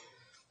villages.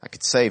 I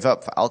could save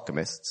up for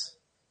alchemists,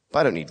 but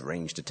I don't need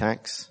ranged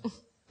attacks.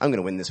 I'm going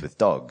to win this with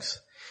dogs,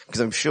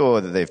 because I'm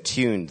sure that they've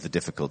tuned the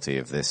difficulty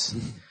of this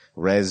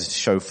res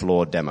show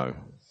floor demo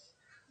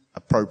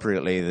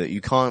appropriately, that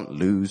you can't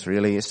lose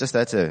really. It's just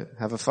there to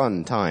have a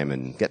fun time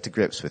and get to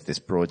grips with this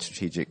broad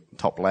strategic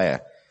top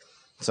layer.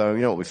 So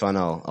you know what will be fun?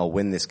 I'll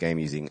win this game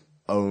using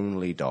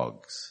only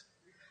dogs.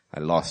 I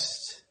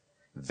lost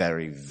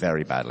very,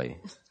 very badly.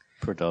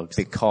 poor dogs.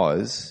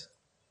 Because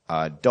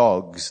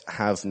dogs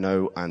have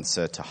no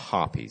answer to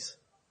harpies.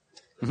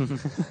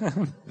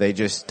 They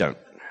just don't.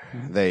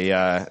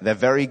 They're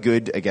very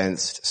good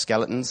against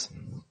skeletons.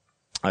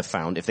 I've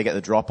found if they get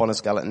the drop on a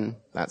skeleton,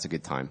 that's a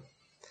good time.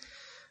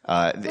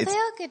 But they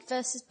are good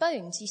versus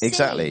bones, you see.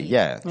 Exactly,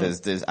 yeah.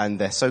 And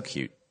they're so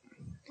cute.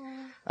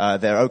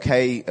 They're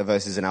okay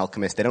versus an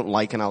alchemist. They don't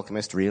like an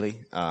alchemist,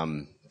 really.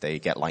 They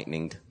get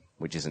lightninged,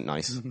 which isn't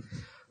nice.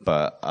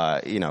 But,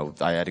 I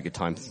had a good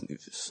time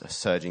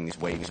surging these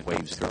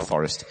waves through the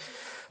forest.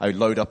 I would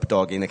load up a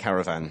dog in a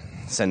caravan,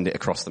 send it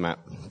across the map,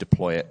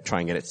 deploy it, try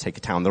and get it to take a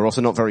town. They're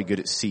also not very good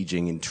at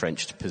sieging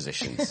entrenched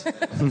positions.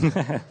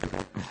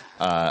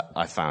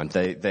 I found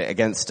they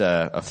against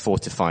a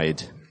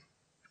fortified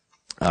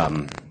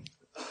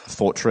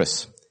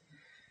fortress,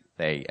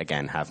 they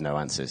again have no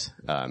answers.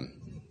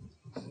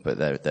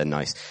 But they're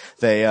nice.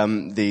 They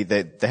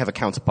have a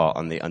counterpart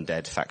on the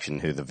undead faction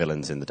who the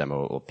villains in the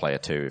demo or player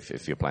 2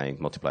 if you're playing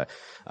multiplayer,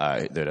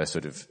 that are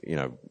sort of,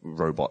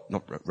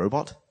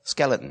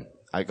 skeleton.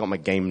 I got my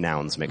game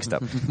nouns mixed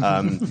up.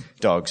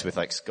 Dogs with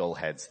like skull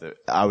heads that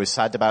I was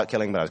sad about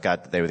killing, but I was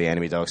glad that they were the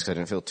enemy dogs because I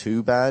didn't feel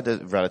too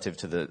bad relative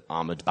to the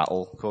armored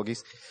battle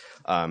corgis.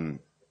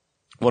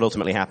 What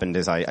ultimately happened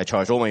is I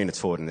charged all my units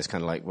forward in this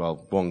kind of like,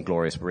 well, one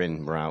glorious, we're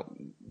in, we're out,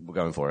 we're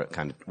going for it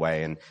kind of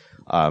way,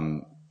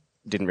 and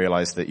didn't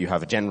realize that you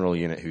have a general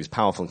unit who's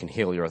powerful and can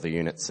heal your other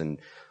units,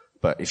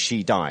 but if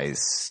she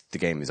dies, the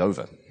game is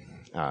over.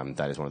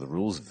 That is one of the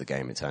rules of the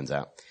game, it turns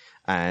out.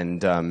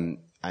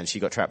 And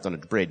she got trapped on a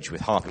bridge with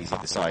harpies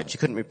either side. She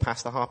couldn't move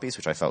past the harpies,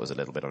 which I felt was a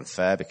little bit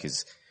unfair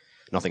because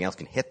nothing else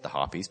can hit the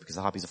harpies because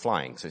the harpies are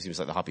flying. So it seems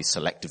like the harpies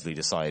selectively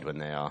decide when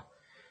they are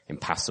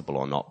impassable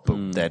or not.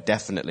 But they're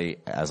definitely,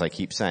 as I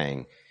keep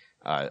saying,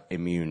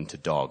 immune to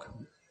dog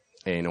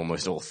in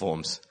almost all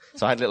forms.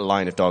 So I had a little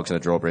line of dogs on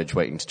a drawbridge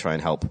waiting to try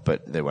and help,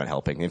 but they weren't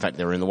helping. In fact,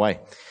 they were in the way.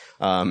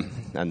 And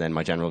then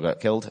my general got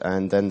killed,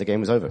 and then the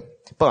game was over.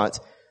 But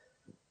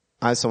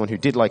as someone who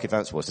did like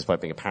Advance Wars,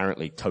 despite being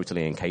apparently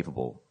totally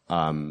incapable,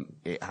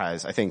 it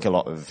has, I think, a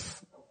lot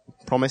of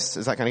promise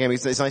as that kind of game.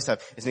 It's nice to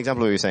have, it's an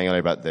example of what you were saying earlier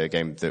about the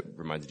game that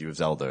reminded you of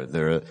Zelda.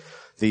 There are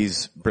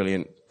these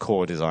brilliant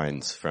core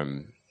designs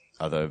from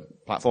other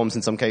platforms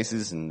in some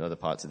cases and other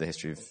parts of the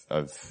history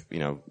of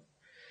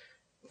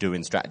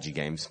doing strategy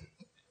games.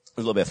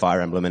 There's a little bit of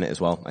Fire Emblem in it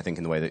as well, I think,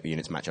 in the way that the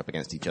units match up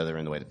against each other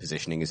and the way the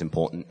positioning is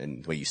important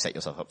and the way you set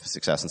yourself up for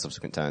success in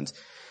subsequent turns.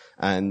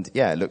 And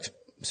yeah, it looks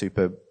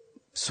super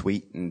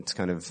sweet and it's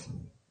kind of,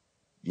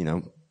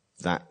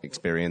 that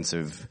experience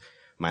of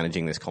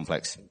managing this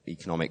complex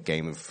economic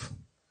game of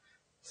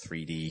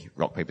 3D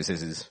rock, paper,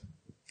 scissors.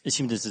 I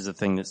assume this is a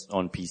thing that's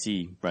on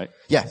PC, right?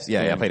 Yes,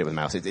 yeah, I played it with a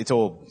mouse. It's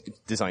all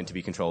designed to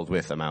be controlled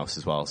with a mouse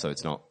as well, so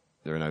it's not,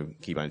 there are no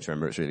keyboards to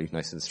remember. It's really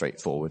nice and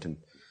straightforward. And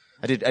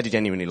I did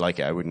genuinely like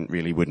it. I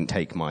wouldn't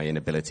take my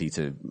inability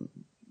to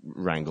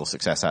wrangle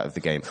success out of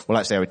the game. Well,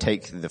 actually, I would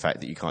take the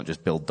fact that you can't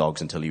just build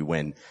dogs until you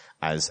win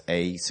as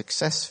a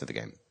success for the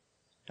game.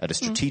 At a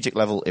strategic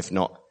level, if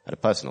not at a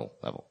personal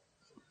level.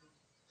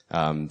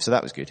 So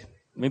that was good.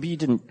 Maybe you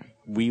didn't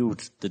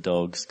wield the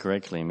dogs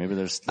correctly. Maybe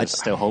there's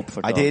still hope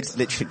for dogs. I did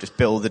literally just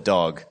build the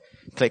dog,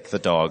 click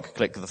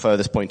the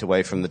furthest point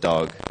away from the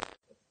dog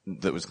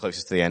that was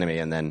closest to the enemy,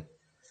 and then,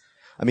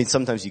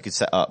 sometimes you could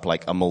set up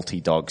like a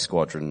multi-dog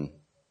squadron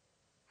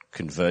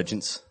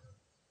convergence,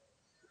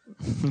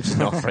 which is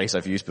not a phrase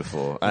I've used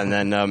before. And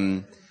then,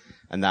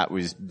 and that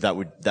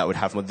would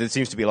have more, there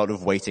seems to be a lot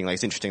of waiting. Like,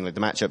 it's interesting, like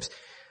the matchups,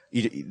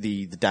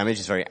 the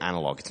damage is very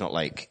analog. It's not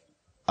like,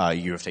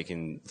 you have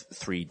taken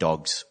 3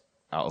 dogs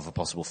out of a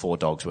possible 4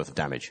 dogs worth of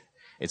damage.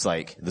 It's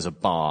like there's a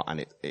bar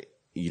and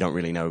you don't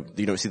really know,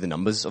 you don't see the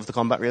numbers of the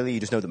combat really,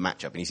 you just know the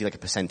matchup and you see like a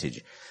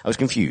percentage. I was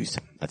confused,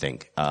 I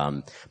think.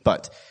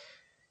 But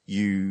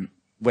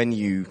when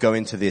you go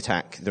into the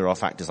attack, there are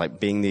factors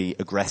like being the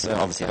aggressor,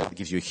 obviously that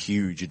gives you a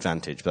huge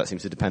advantage, but that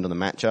seems to depend on the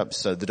matchup.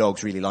 So the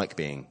dogs really like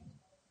being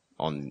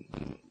on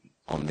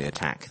the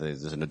attack.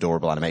 There's an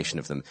adorable animation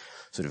of them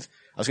sort of,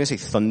 I was going to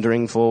say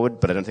thundering forward,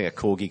 but I don't think a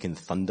corgi can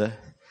thunder.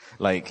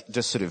 Like,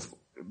 just sort of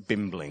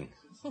bimbling,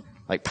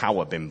 like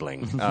power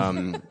bimbling,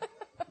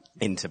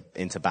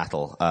 into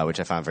battle, which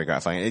I found very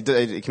gratifying.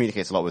 It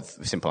communicates a lot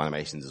with simple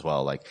animations as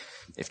well. Like,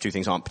 if 2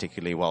 things aren't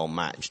particularly well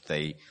matched,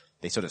 they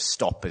sort of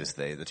stop as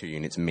the 2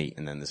 units meet,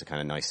 and then there's a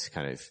kind of nice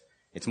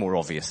it's more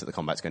obvious that the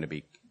combat's going to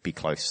be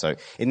close. So,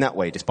 in that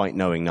way, despite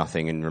knowing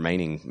nothing and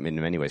remaining in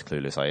many ways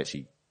clueless, I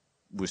actually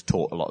was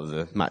taught a lot of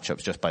the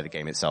matchups just by the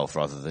game itself,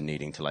 rather than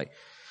needing to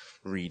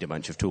read a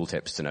bunch of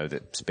tooltips to know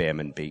that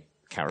spearmen beat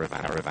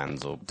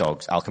caravans or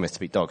dogs, alchemists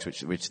beat dogs,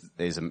 which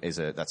is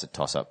that's a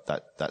toss up.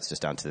 That's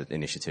just down to the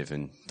initiative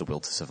and the will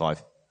to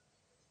survive.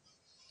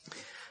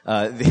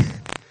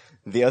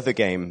 The other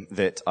game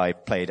that I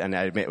played, and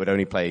I admit I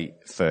only played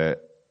for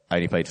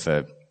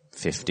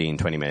 15,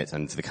 20 minutes,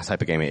 and for the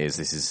type of game it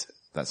is,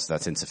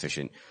 that's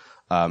insufficient,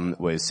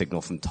 was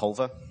Signal from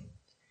Tolva,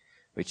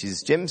 which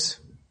is Jim's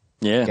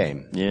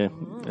game. Yeah.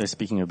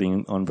 Speaking of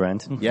being on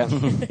brand. Yeah,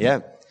 yeah.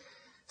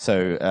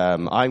 So,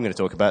 I'm going to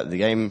talk about the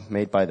game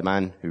made by the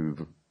man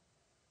who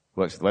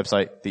works for the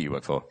website that you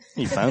work for.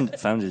 He founded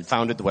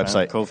the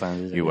website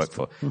co-founded you work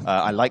for.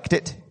 I liked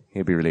it.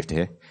 He'll be relieved to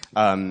hear.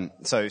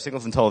 So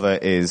Signal from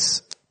Tolva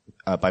is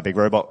by Big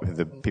Robot,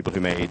 the people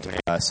who made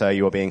Sir,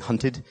 You Are Being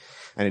Hunted,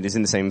 and it is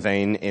in the same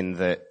vein in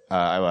that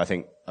I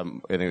think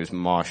it was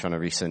Marsh on a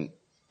recent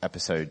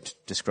episode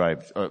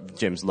described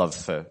Jim's love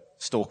for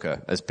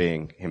Stalker as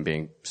being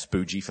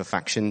spoogy for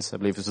factions, I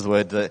believe was the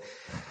word that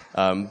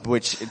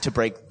which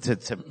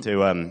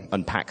to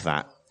unpack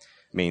that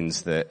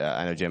means that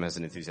I know Jim has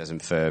an enthusiasm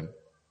for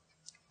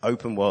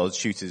open world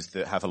shooters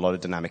that have a lot of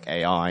dynamic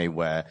AI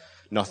where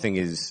nothing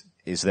is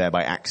there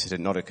by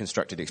accident, not a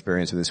constructed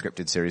experience with a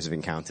scripted series of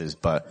encounters,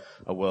 but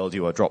a world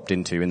you are dropped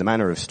into in the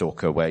manner of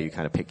Stalker where you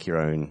kind of pick your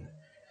own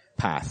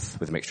path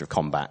with a mixture of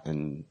combat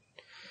and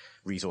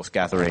resource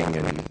gathering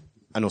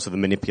and also the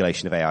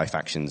manipulation of AI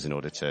factions in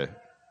order to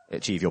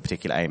achieve your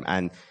particular aim.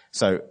 And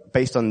so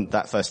based on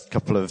that first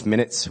couple of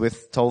minutes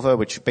with Tolva,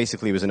 which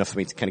basically was enough for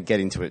me to kind of get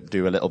into it,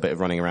 do a little bit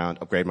of running around,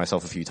 upgrade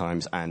myself a few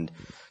times and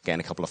get in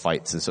a couple of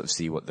fights and sort of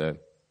see what the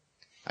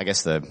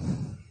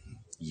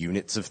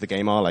units of the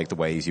game are, like the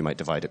ways you might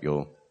divide up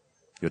your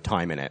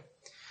time in it.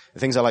 The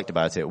things I liked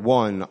about it,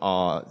 one,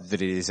 are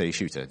that it is a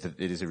shooter, that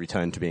it is a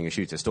return to being a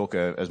shooter.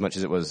 Stalker, as much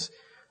as it was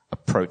a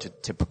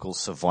prototypical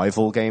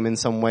survival game in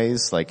some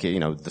ways, like,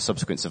 the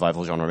subsequent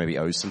survival genre maybe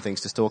owes some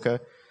things to Stalker.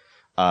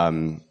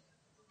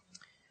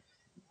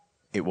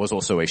 It was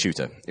also a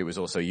shooter.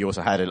 You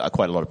also had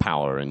quite a lot of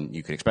power, and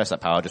you could express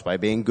that power just by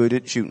being good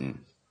at shooting.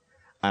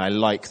 And I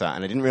like that,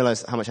 and I didn't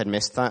realize how much I'd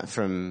missed that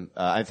from,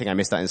 I think I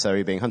missed that in Sir,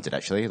 You Are Being Hunted,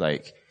 actually.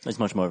 Like, it's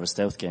much more of a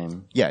stealth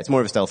game. Yeah, it's more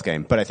of a stealth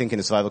game, but I think in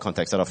a survival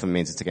context that often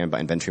means it's a game about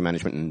inventory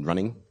management and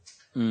running.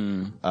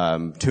 To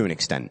an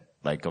extent.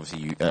 Like,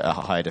 obviously, you, at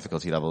higher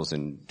difficulty levels,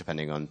 and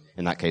depending on,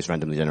 in that case,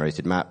 randomly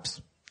generated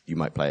maps, you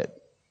might play it,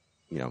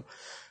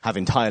 have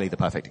entirely the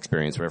perfect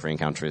experience where every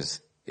encounter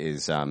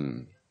is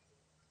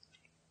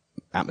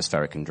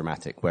atmospheric and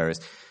dramatic, whereas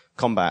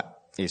combat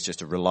is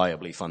just a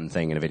reliably fun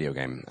thing in a video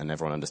game, and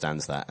everyone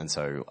understands that. And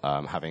so,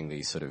 having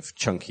these sort of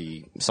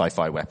chunky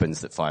sci-fi weapons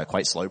that fire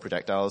quite slow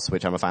projectiles,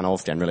 which I'm a fan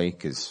of generally,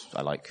 because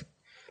I like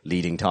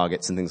leading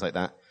targets and things like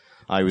that.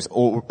 I was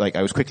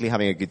quickly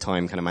having a good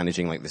time kind of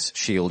managing like this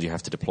shield you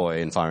have to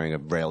deploy and firing a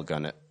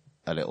railgun at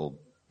a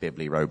little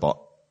bibbly robot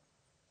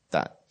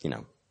that,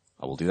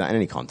 I will do that in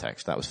any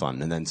context. That was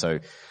fun. And then so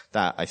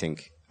that I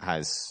think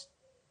has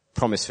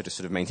promise for just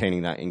sort of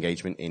maintaining that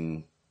engagement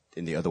in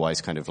the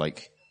otherwise kind of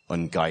like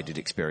unguided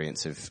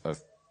experience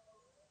of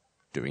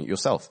doing it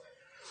yourself.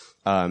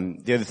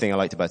 The other thing I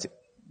liked about it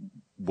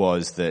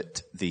was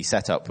that the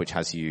setup, which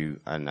has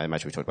you, and I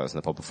imagine we talked about this in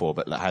the pod before,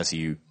 but that has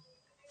you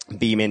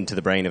beam into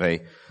the brain of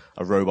a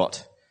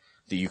robot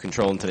that you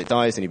control until it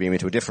dies, then you beam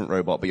into a different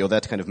robot, but you're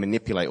there to kind of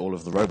manipulate all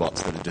of the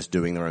robots that are just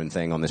doing their own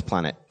thing on this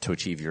planet to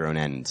achieve your own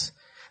ends.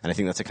 And I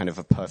think that's a kind of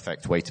a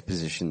perfect way to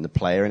position the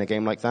player in a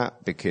game like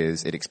that,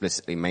 because it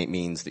explicitly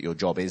means that your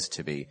job is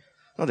to be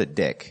not a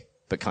dick,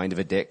 but kind of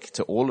a dick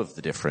to all of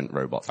the different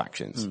robot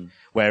factions.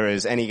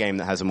 Whereas any game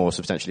that has a more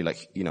substantially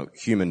like,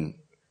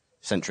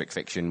 human-centric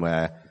fiction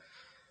where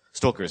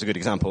Stalker is a good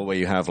example where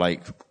you have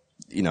like,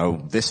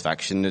 this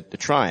faction are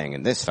trying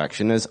and this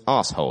faction is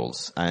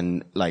assholes.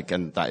 And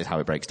that is how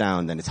it breaks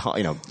down. Then it's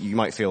hard, you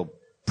might feel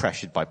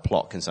pressured by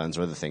plot concerns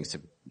or other things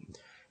to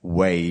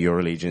weigh your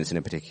allegiance in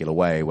a particular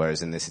way.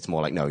 Whereas in this, it's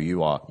more like, no,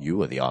 you are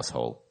the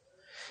asshole.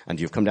 And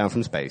you've come down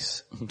from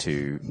space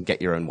to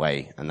get your own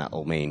way. And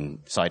that'll mean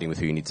siding with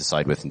who you need to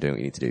side with and doing what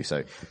you need to do.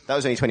 So that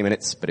was only 20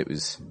 minutes, but it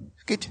was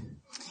good.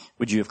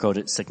 Would you have called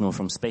it Signal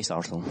from Space,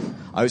 Arsenal?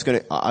 I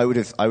would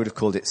have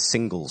called it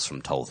Singles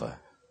from Tolva,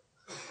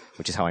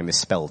 which is how I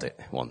misspelled it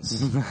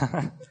once.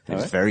 It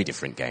was a very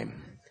different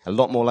game. A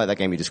lot more like that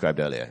game you described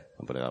earlier.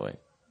 I'll put it that way.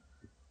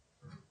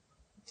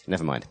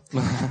 Never mind.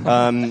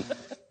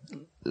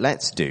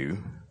 Let's do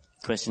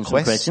questions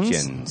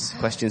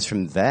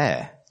from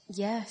there.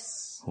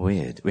 Yes.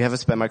 Weird. We have a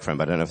spare microphone,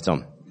 but I don't know if it's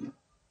on.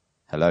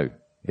 Hello.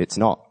 It's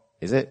not.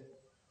 Is it?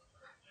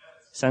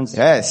 Sounds.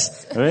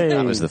 Yes. Hey.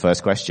 That was the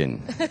first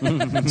question.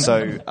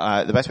 So,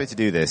 the best way to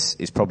do this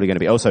is probably going to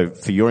be, also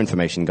for your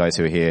information, guys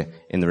who are here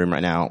in the room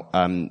right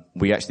now,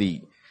 we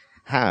actually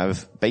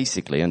have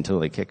basically until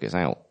they kick us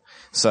out.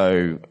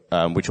 So,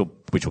 which will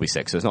be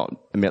 6. So it's not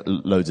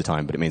loads of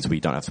time, but it means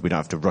we don't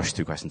have to rush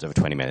through questions over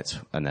 20 minutes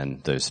and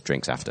then there's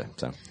drinks after.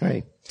 So,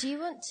 hey. Do you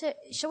want to,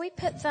 shall we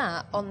put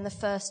that on the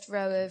first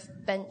row of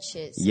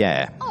benches?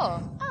 Yeah.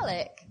 Oh,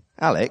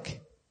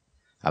 Alec.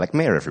 Alec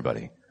Meir,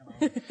 everybody.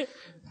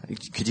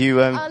 Could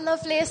you, Our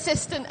lovely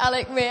assistant,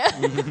 Alec Meir.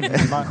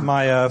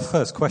 My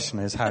first question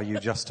is how you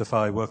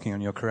justify working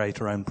on your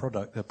creator-owned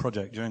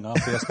project during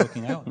RPS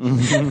Working Out.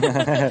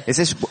 Is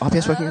this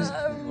RPS Working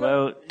Out?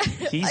 Well,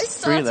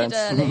 he's freelance.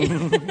 Early.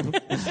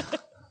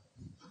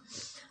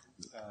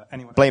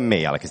 Anyway. Blame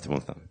me, Alec is the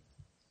one thing.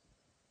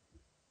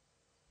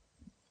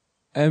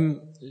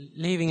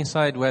 Leaving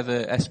aside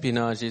whether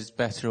espionage is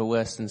better or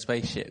worse than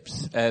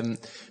spaceships,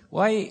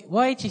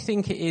 why do you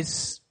think it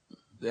is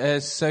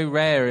so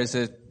rare as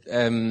a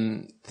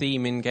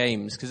theme in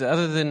games? Because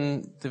other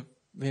than the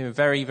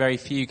very, very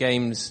few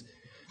games,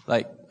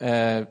 like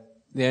the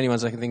only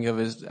ones I can think of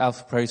is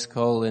Alpha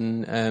Protocol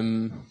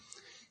and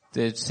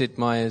the Sid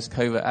Meier's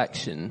Covert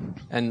Action,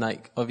 and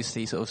like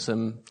obviously sort of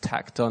some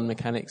tacked on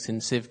mechanics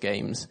in Civ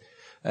games.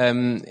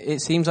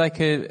 It seems like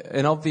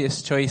an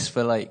obvious choice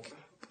for like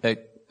a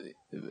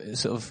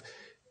sort of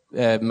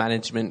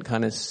management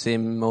kind of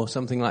sim or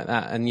something like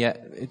that, and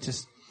yet it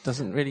just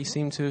doesn't really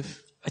seem to have.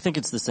 I think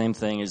it's the same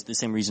thing. It's the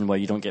same reason why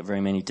you don't get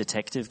very many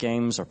detective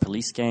games or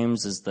police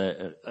games, is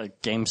that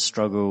games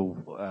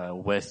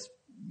struggle with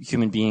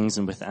human beings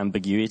and with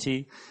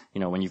ambiguity.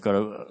 You know, when you've got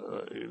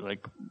a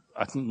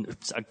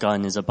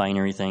gun is a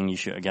binary thing. You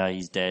shoot a guy,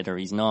 he's dead or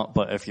he's not.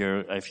 But if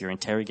you're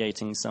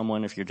interrogating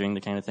someone, if you're doing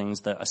the kind of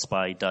things that a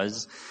spy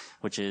does,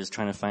 which is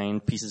trying to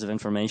find pieces of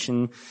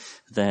information,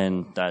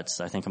 then that's,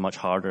 I think, a much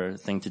harder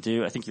thing to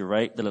do. I think you're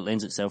right that it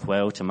lends itself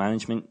well to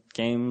management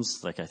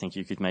games. Like, I think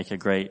you could make a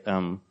great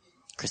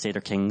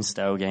Crusader Kings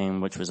style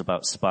game, which was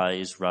about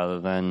spies rather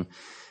than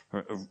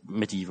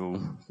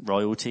medieval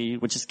royalty,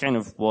 which is kind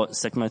of what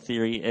Sigma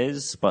Theory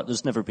is, but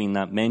there's never been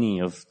that many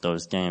of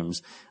those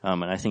games.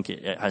 And I think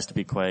it has to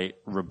be quite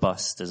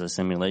robust as a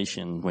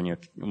simulation when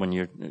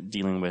you're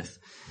dealing with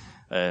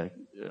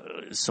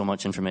so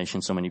much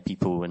information, so many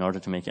people, in order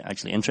to make it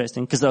actually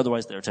interesting. Because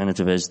otherwise the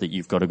alternative is that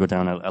you've got to go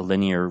down a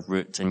linear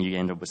route and you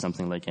end up with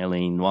something like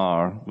L.A.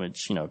 Noire,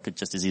 which, you know, could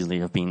just as easily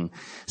have been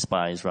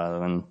spies rather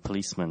than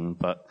policemen.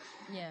 But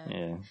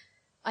yeah.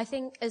 I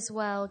think as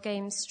well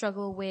games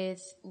struggle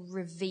with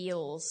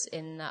reveals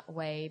in that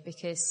way,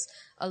 because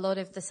a lot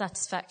of the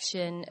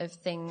satisfaction of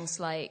things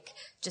like,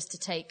 just to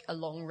take a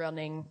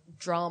long-running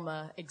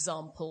drama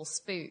example,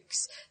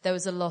 Spooks, there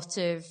was a lot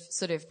of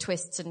sort of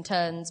twists and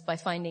turns by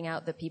finding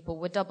out that people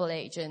were double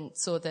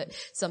agents or that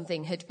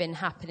something had been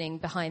happening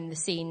behind the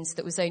scenes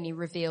that was only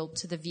revealed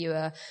to the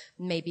viewer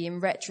maybe in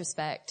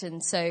retrospect.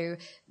 And so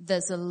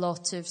there's a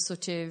lot of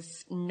sort of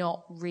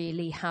not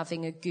really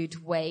having a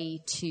good way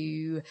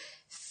to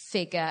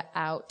figure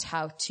out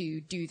how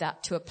to do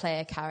that to a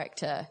player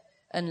character,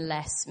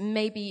 unless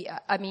maybe,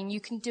 I mean,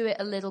 you can do it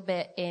a little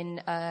bit in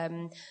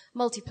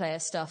multiplayer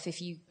stuff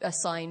if you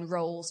assign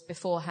roles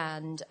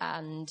beforehand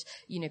and,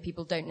 you know,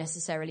 people don't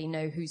necessarily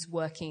know who's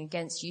working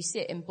against you. You see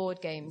it in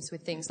board games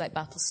with things like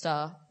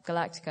Battlestar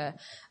Galactica.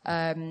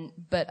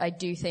 But I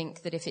do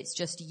think that if it's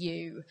just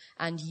you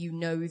and you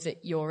know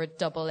that you're a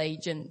double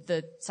agent,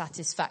 the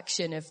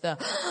satisfaction of the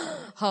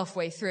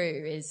halfway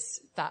through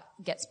is that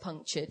gets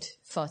punctured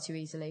far too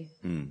easily.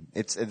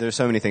 There are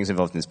so many things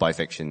involved in spy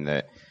fiction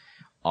that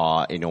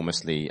are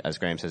enormously, as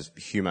Graham says,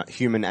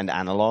 human and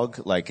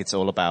analog. Like, it's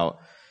all about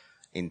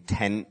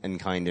intent and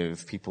kind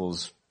of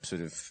people's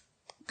sort of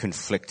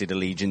conflicted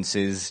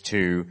allegiances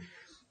to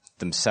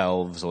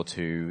themselves or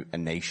to a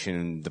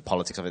nation, the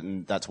politics of it.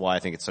 And that's why I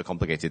think it's so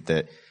complicated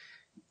that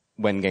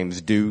when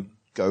games do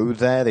go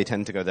there, they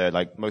tend to go there.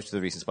 Like, most of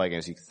the recent spy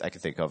games I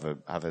can think of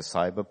have a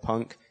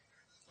cyberpunk.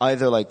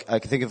 Either, like, I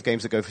can think of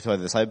games that go for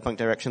either the cyberpunk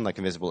direction, like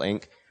Invisible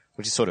Inc.,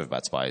 which is sort of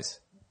about spies.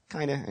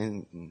 Kinda.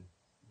 And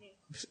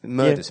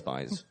murder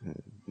spies.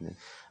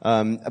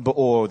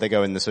 Or they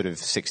go in the sort of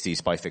 60s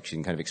spy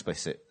fiction, kind of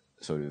explicit,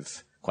 sort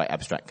of quite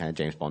abstract kind of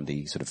James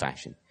Bondy sort of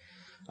fashion.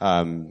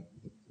 I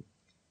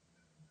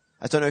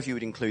don't know if you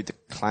would include the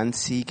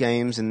Clancy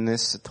games in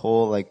this at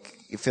all. Like,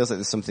 it feels like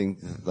there's something,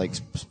 like,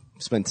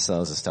 Splinter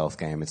Cell is a stealth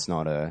game. It's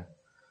not a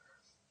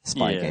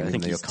spy game. I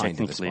think you're it's kind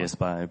technically of a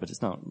spy, but it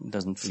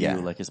doesn't feel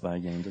like a spy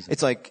game, does it?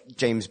 It's like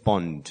James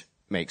Bond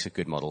makes a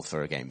good model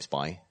for a game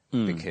spy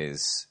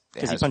because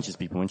he punches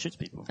people and shoots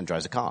people. And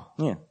drives a car.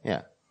 Yeah.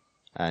 Yeah.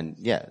 And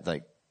yeah,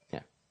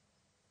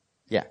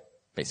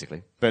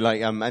 basically. But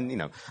like, and you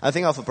know, I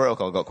think Alpha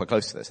Protocol got quite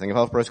close to this. I think if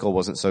Alpha Protocol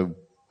wasn't so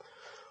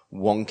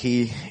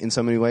wonky in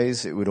so many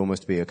ways, it would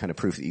almost be a kind of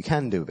proof that you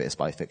can do a bit of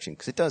spy fiction,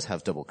 because it does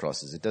have double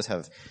crosses. It does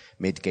have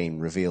mid-game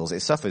reveals.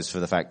 It suffers for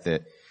the fact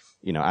that,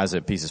 you know, as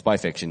a piece of spy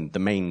fiction, the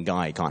main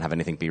guy can't have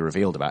anything be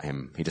revealed about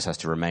him. He just has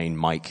to remain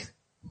Mike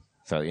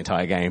throughout the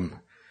entire game.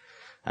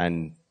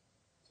 And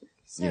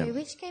Sorry,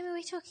 which game are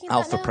we talking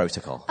about Alpha now?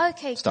 Protocol.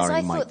 Okay, because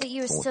I thought that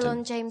you were still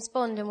on James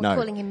Bond and were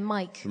calling him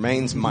Mike.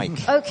 Remains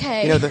Mike.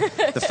 Okay. You know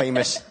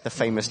the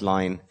famous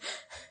line,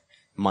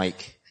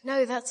 Mike.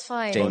 No, that's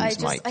fine.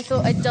 Mike. I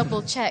thought I'd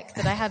double check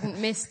that I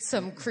hadn't missed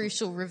some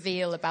crucial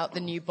reveal about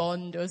the new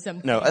Bond or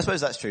something. No, I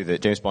suppose that's true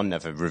that James Bond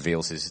never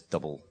reveals his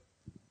double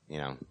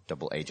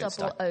agent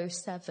stuff.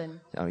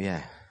 007. Oh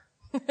yeah.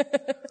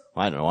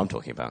 I don't know what I'm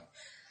talking about.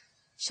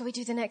 Shall we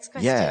do the next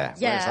question? Yeah. Where's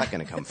that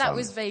going to come from? That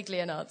was vaguely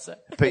an answer.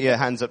 Put your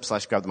hands up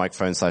 / grab the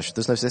microphone /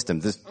 there's no system.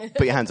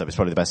 Put your hands up. It's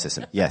probably the best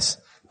system. Yes.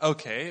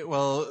 Okay,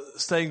 well,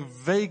 staying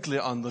vaguely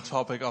on the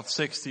topic of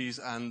 60s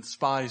and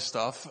spy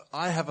stuff,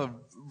 I have a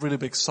really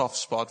big soft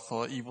spot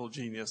for Evil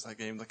Genius, that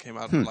game that came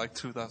out in like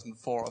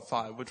 2004 or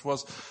 5, which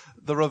was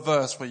the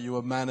reverse, where you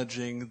were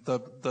managing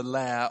the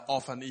lair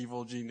of an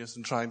evil genius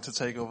and trying to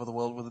take over the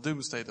world with a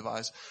doomsday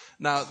device.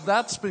 Now,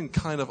 that's been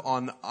kind of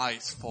on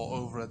ice for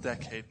over a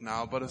decade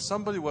now, but if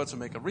somebody were to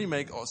make a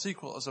remake or a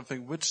sequel or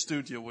something, which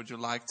studio would you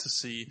like to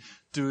see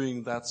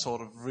doing that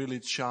sort of really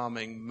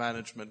charming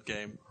management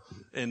game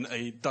in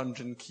a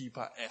Dungeon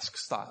Keeper-esque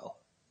style?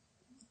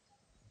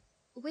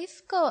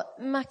 We've got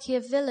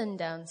Machiavellian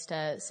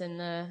downstairs in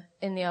the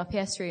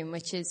RPS room,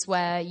 which is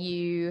where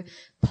you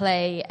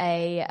play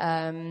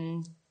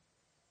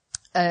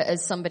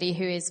as somebody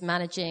who is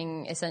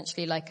managing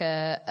essentially like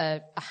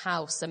a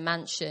house, a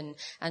mansion,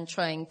 and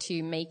trying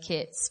to make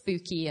it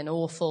spooky and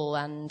awful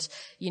and,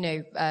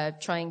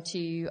 trying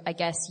to, I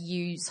guess,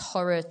 use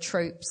horror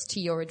tropes to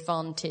your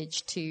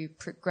advantage to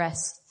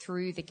progress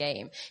through the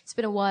game. It's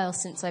been a while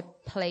since I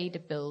played a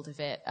build of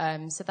it.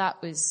 So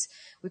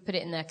we put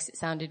it in there because it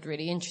sounded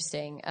really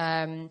interesting.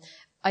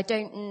 I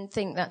don't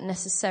think that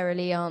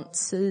necessarily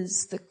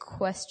answers the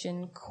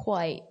question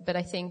quite, but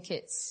I think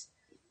it's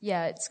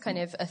kind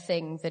of a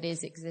thing that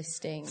is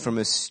existing From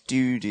a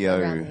studio,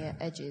 around the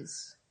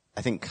edges.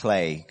 I think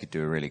Clay could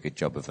do a really good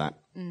job of that.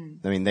 I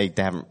mean, they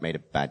haven't made a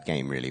bad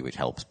game really, which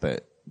helps,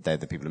 but they're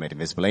the people who made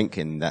Invisible Ink,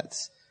 and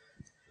that's,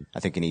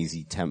 I think, an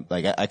easy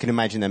I can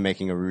imagine them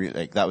making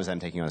that was them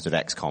taking on a sort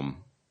of XCOM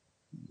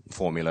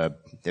formula.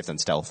 They've done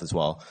stealth as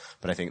well,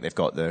 but I think they've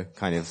got the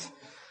kind of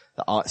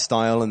the art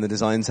style and the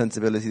design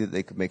sensibility that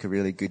they could make a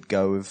really good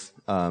go of.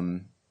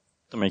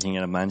 They're making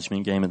it a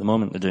management game at the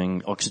moment. They're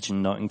doing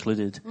Oxygen Not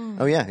Included.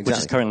 Oh yeah, exactly. Which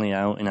is currently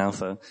out in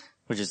alpha,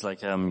 which is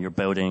like, you're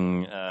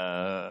building,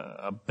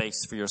 a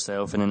base for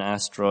yourself in an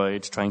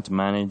asteroid, trying to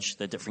manage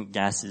the different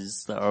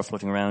gases that are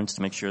floating around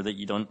to make sure that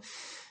you don't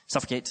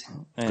suffocate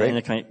in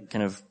a kind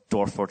of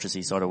Dwarf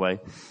Fortressy sort of way.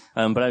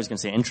 But I was going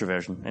to say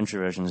Introversion.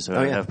 Introversion is what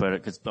I have about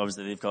it, because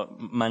obviously they've got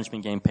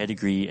management game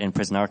pedigree in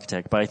Prison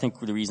Architect. But I think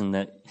the reason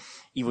that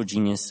Evil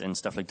Genius and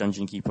stuff like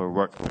Dungeon Keeper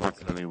work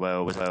particularly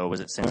well was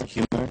its sense of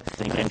humor. I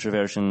think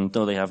Introversion,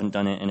 though they haven't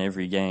done it in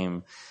every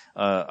game,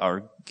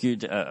 are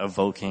good at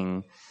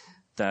evoking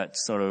that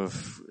sort of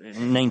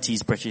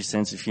 90s British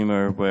sense of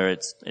humor where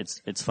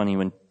it's funny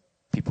when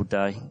people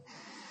die.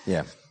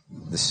 Yeah.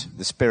 The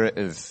spirit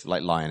of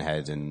like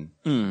Lionhead and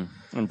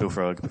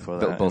Bullfrog before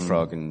that.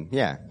 Bullfrog and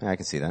I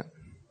can see that.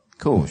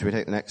 Cool. Should we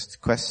take the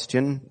next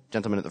question?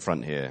 Gentleman at the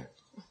front here.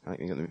 I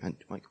think you got the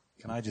mic.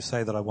 Can I just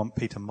say that I want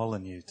Peter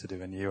Molyneux to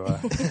do a new...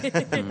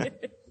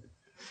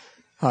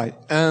 Hi.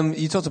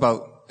 You talked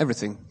about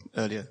everything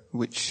earlier,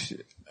 which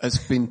has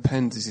been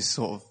penned as this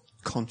sort of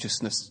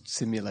consciousness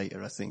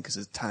simulator, I think, as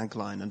a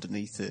tagline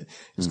underneath it.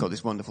 It's got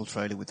this wonderful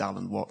trailer with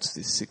Alan Watts,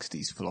 this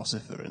 60s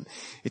philosopher, and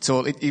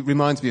it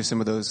reminds me of some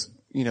of those,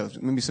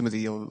 maybe some of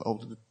the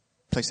old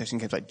PlayStation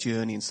games like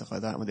Journey and stuff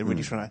like that, where they're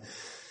really trying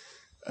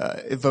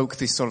to evoke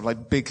this sort of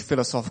like big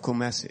philosophical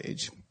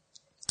message.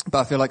 But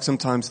I feel like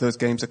sometimes those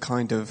games are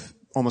kind of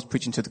almost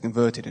preaching to the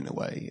converted in a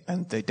way,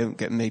 and they don't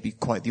get maybe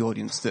quite the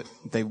audience that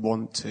they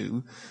want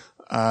to.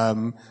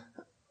 And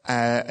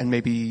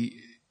maybe,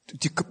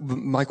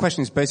 my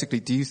question is basically,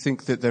 do you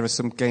think that there are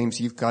some games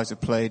you guys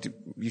have played,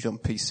 usually on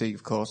PC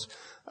of course,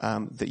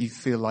 that you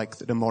feel like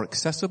that are more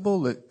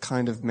accessible, that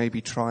kind of maybe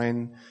try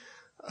and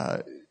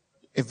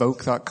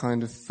evoke that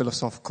kind of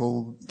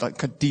philosophical,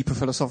 like a deeper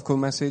philosophical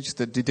message?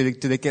 That did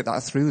they get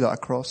that through, that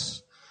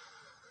across?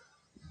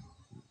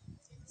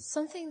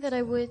 Something that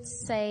I would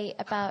say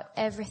about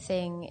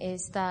everything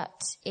is that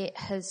it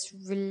has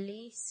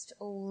released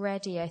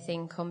already, I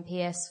think, on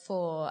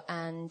PS4,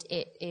 and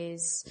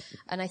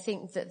I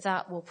think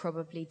that will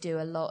probably do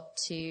a lot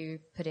to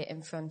put it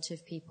in front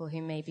of people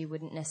who maybe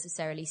wouldn't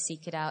necessarily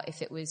seek it out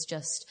if it was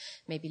just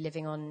maybe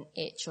living on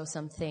itch or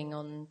something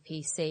on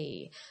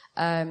PC.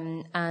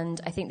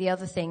 And I think the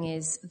other thing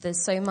is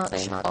there's so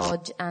much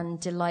odd and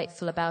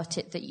delightful about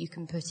it that you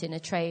can put in a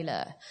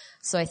trailer.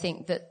 So I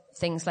think that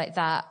things like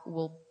that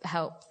will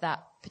help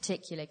that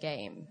particular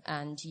game,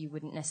 and you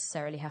wouldn't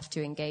necessarily have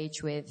to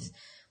engage with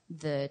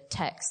the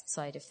text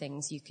side of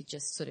things. You could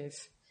just sort of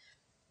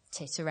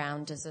tit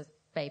around as a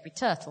baby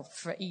turtle,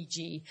 for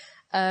e.g.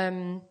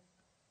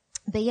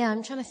 But yeah,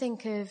 I'm trying to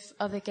think of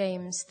other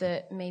games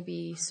that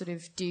maybe sort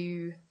of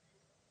do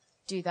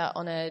that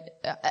on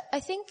I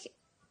think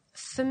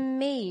for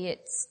me,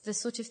 it's the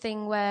sort of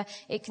thing where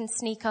it can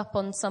sneak up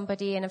on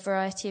somebody in a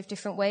variety of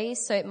different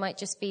ways. So it might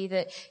just be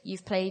that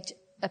you've played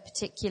a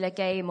particular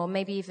game, or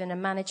maybe even a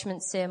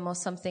management sim or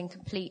something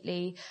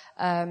completely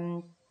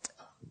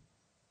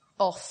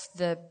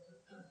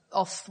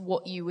off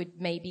what you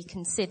would maybe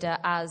consider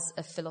as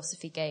a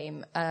philosophy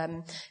game.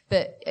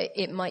 But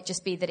it might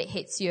just be that it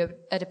hits you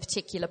at a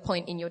particular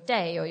point in your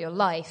day or your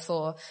life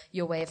or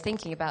your way of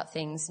thinking about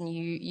things, and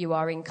you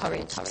are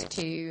encouraged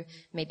to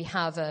maybe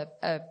have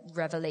a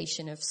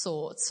revelation of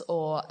sorts,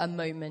 or a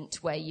moment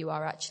where you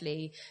are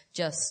actually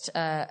just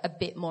a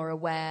bit more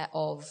aware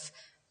of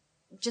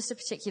just a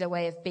particular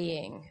way of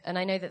being. And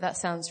I know that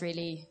sounds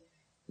really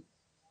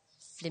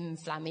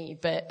flim-flammy,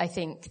 but I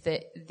think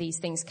that these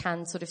things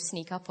can sort of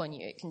sneak up on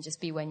you. It can just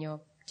be when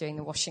you're doing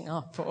the washing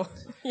up, or,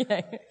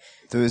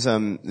 There's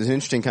an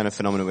interesting kind of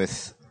phenomenon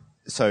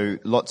so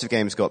lots of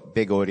games got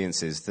big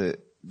audiences. The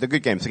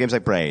good games, the games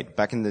like Braid,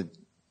 back in the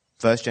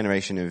first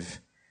generation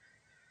of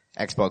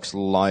Xbox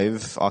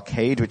Live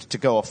Arcade, which, to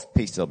go off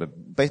piece a little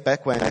bit,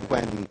 back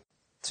when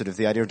sort of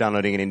the idea of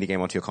downloading an indie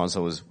game onto your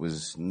console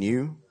was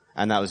new,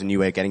 and that was a new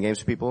way of getting games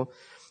for people.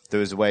 there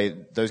was a way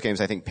those games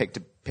I think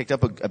picked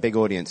up a big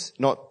audience.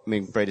 I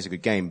mean, Braid is a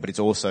good game, but it's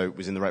also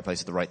was in the right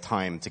place at the right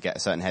time to get a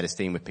certain head of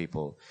steam with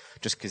people.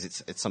 Just because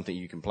it's something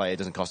you can play, it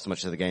doesn't cost as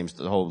much as the games.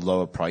 The whole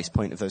lower price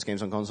point of those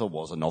games on console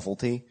was a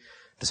novelty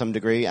to some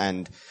degree,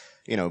 and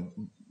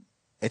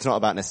it's not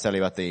about necessarily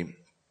about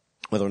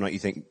whether or not you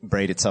think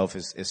Braid itself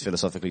is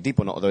philosophically deep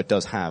or not, although it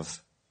does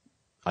have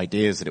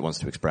ideas that it wants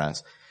to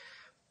express.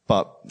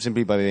 But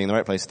simply by being in the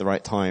right place at the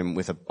right time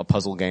with a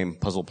puzzle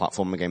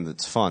platformer game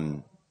that's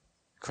fun,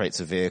 creates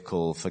a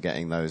vehicle for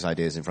getting those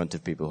ideas in front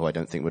of people who I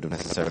don't think would have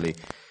necessarily,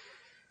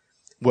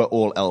 were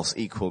all else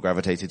equal,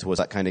 gravitated towards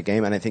that kind of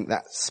game. And I think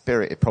that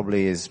spirit, it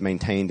probably is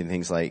maintained in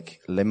things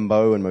like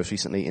Limbo and most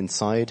recently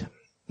Inside.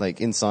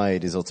 Like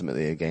Inside is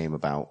ultimately a game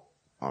about,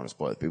 I don't want to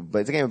spoil it, but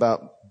it's a game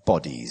about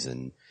bodies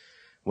and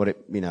what it,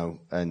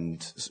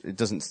 and it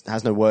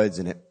has no words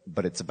in it,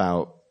 but it's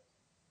about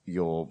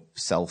your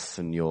self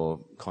and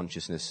your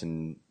consciousness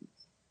and,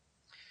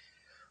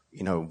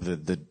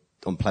 the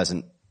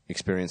unpleasant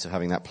experience of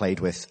having that played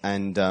with.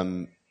 And,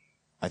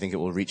 I think it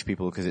will reach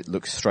people because it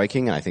looks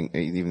striking. And I think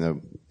even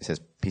though it says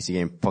PC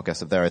Game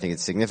Podcast up there, I think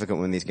it's significant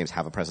when these games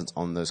have a presence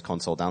on those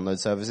console download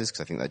services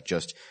because I think that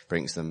just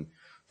brings them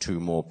to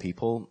more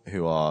people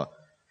who are,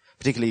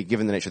 particularly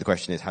given the nature of the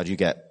question is how do you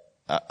get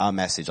a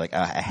message, like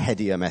a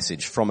headier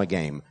message from a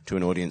game to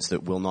an audience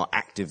that will not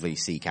actively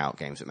seek out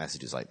games with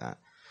messages like that.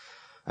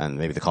 And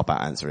maybe the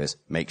cop-out answer is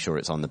make sure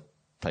it's on the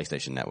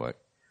PlayStation Network.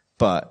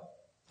 But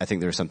I think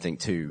there is something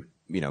to,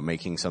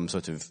 making some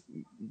sort of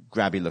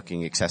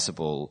grabby-looking,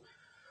 accessible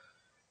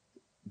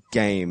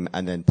game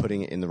and then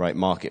putting it in the right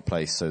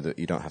marketplace so that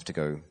you don't have to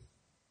go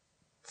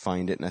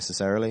find it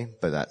necessarily.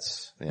 But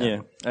that's, yeah.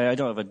 I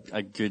don't have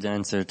a good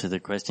answer to the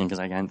question because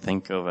I can't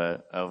think of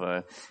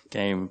a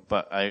game.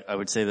 But I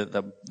would say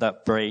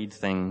that Braid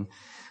thing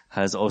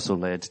has also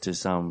led to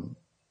some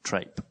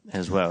tripe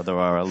as well. There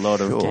are a lot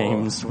of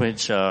games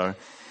which are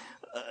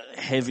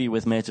heavy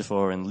with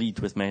metaphor and lead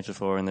with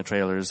metaphor in the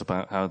trailers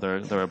about how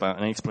they're about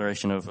an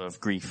exploration of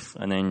grief,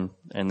 and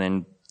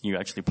then you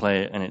actually play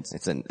it and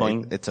it's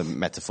a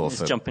metaphor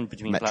for jumping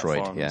between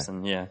Metroid, platforms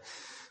and yeah.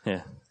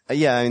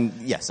 And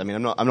yes, I mean,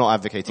 I'm not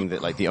advocating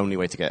that like the only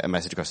way to get a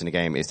message across in a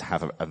game is to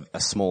have a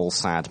small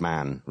sad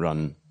man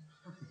run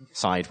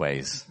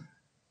sideways.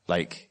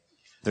 Like,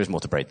 there's more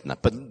to Braid than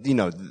that. But,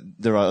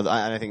 there are, and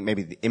I think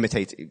maybe people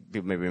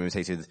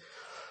imitated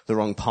the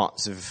wrong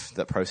parts of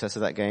the process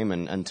of that game,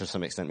 and to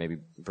some extent maybe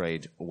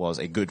Braid was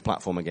a good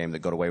platformer game that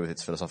got away with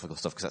its philosophical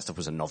stuff because that stuff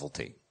was a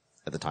novelty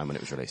at the time when it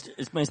was released.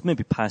 It's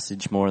maybe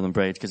Passage more than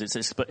Braid because it's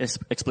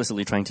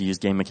explicitly trying to use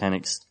game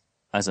mechanics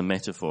as a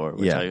metaphor,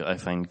 which I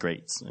find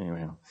great.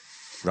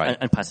 Right.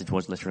 And Passage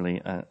was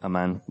literally a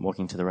man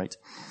walking to the right.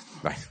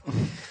 Right.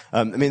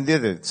 I mean, the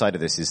other side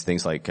of this is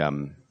things like,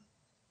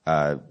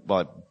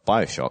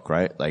 BioShock,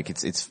 right? Like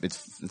it's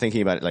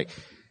thinking about it, like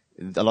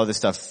a lot of this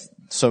stuff,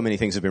 so many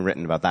things have been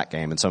written about that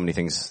game and so many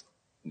things,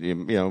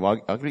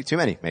 arguably too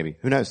many, maybe.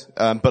 Who knows?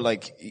 But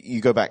like,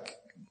 you go back,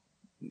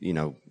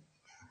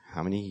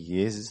 how many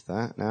years is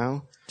that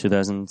now?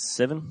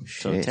 2007?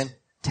 Shit. So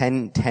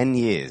 10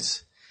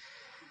 years.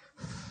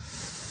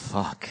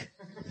 Fuck.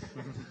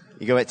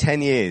 You go back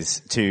 10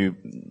 years to,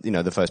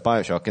 the first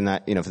BioShock, and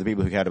that, for the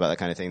people who cared about that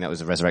kind of thing, that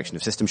was a resurrection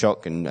of System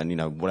Shock and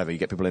whatever, you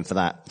get people in for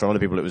that. For a lot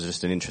of people, it was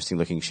just an interesting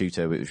looking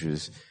shooter, which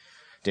was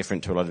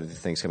different to a lot of the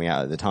things coming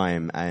out at the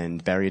time,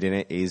 and buried in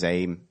it is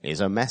a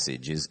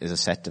message, is a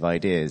set of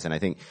ideas. And I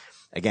think,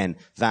 again,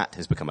 that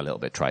has become a little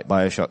bit trite.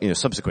 BioShock,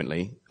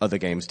 subsequently, other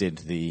games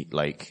did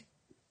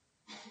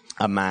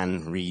a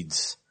man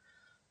reads,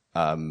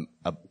 a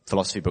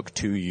philosophy book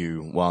to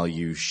you while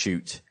you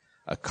shoot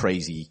a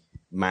crazy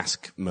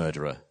mask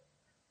murderer.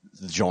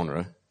 The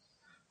genre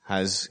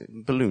has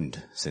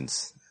ballooned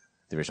since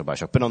the original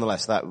BioShock. But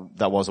nonetheless, that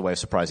was a way of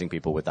surprising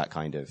people with that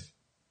kind of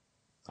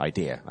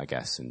idea, I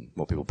guess, and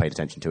more people paid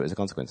attention to it as a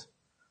consequence.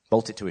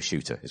 Bolt it to a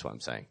shooter is what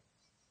I'm saying.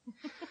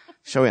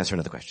 Shall we answer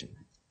another question?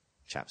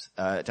 Chaps.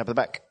 Jab at the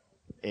back.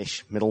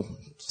 Ish. Middle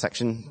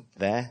section.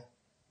 There.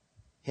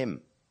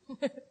 Him.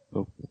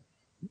 Oh.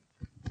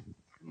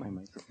 My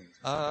microphone.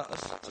 I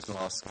was going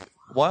to ask,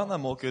 why aren't there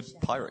more good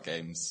pirate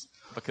games?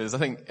 Because I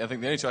think the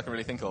only two I can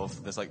really think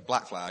of, there's like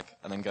Black Flag,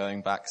 and then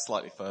going back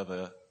slightly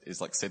further is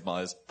like Sid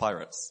Meier's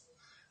Pirates.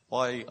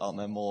 Why aren't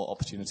there more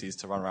opportunities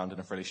to run around in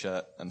a frilly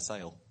shirt and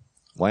sail?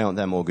 Why aren't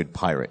there more good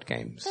pirate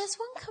games? There's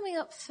one coming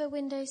up for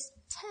Windows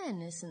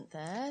 10, isn't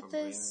there?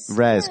 There's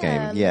Rare's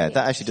game, yeah,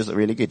 that actually does look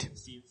really good.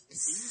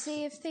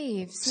 Sea of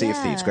Thieves. Sea of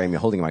Thieves, Graham, you're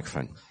holding a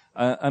microphone.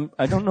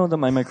 I don't know that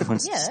my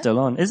microphone's still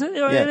on. Is it?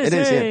 Oh, yeah, it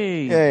is.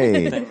 Yay.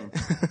 Yay.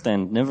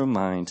 Then never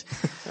mind.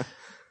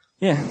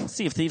 Yeah,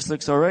 Sea of Thieves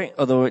looks alright,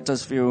 although it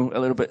does feel a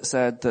little bit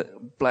sad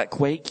that Black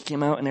Quake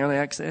came out in early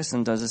access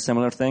and does a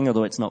similar thing,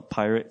 although it's not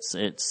pirates,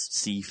 it's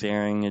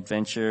seafaring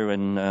adventure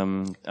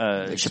and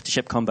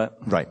ship-to-ship combat.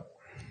 Right.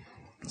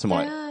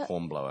 Somewhat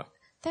Hornblower.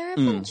 There are a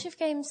bunch of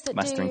games that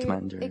Master and do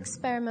Commander.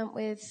 experiment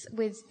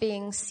with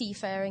being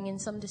seafaring in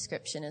some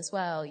description as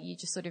well. You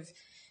just sort of,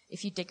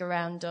 if you dig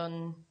around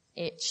on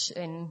itch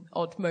in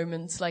odd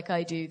moments like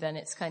I do, then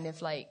it's kind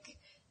of like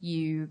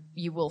you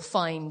will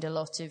find a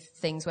lot of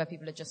things where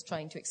people are just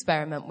trying to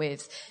experiment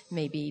with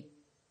maybe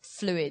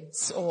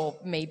fluids, or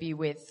maybe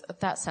with,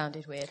 that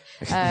sounded weird,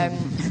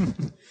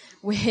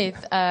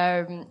 with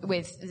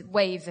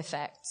wave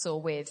effects,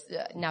 or with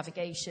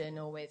navigation,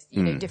 or with,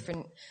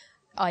 different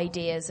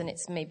ideas, and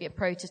it's maybe a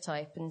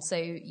prototype. And so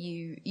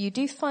you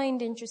do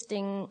find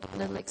interesting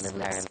little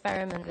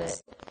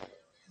experiments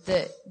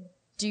that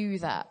do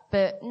that.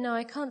 But no,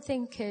 I can't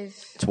think of...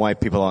 It's why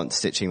people aren't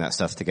stitching that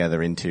stuff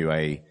together into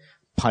a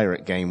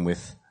pirate game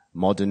with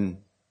modern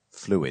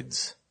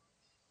fluids.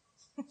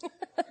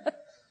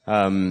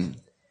 I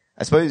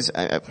suppose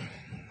I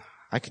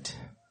could,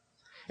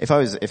 if I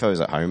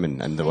was at home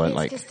and there weren't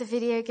like, because the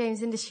video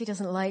games industry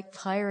doesn't like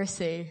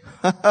piracy.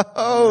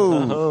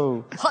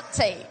 oh, Hot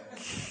take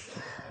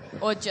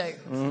or joke.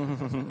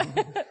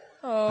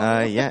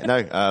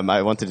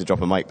 I wanted to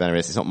drop a mic, but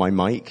it's not my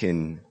mic,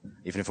 and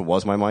even if it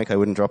was my mic, I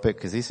wouldn't drop it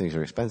because these things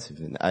are expensive.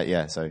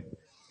 So.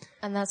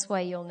 And that's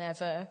why you'll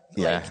never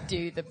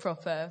do the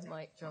proper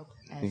mic drop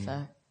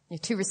ever. You're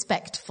too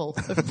respectful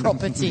of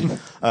property.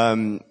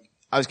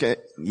 That's a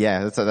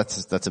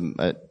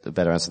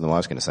better answer than what I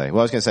was going to say.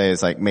 What I was going to say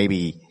is like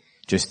maybe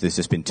there's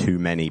just been too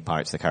many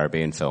Pirates of the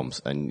Caribbean films,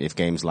 and if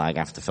games lag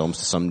after films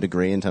to some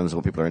degree in terms of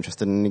what people are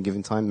interested in a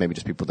given time, maybe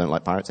just people don't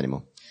like pirates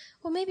anymore.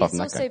 Well, maybe it's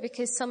also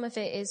because some of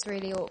it is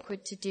really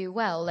awkward to do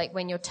well, like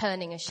when you're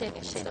turning a ship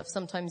and stuff.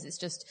 Sometimes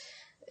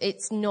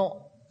it's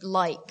not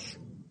like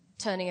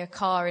turning a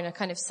car in a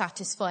kind of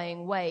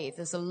satisfying way.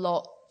 There's a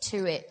lot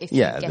to it if you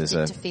get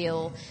it to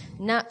feel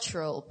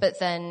natural, but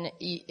then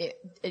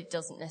it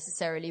doesn't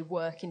necessarily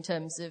work in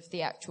terms of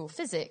the actual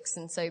physics,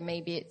 and so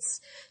maybe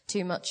it's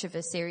too much of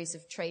a series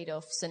of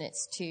trade-offs, and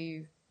it's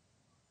too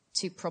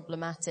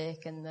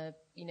problematic, and the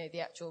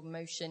actual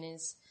motion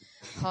is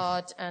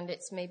hard, and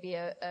it's maybe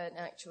an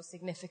actual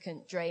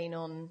significant drain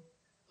on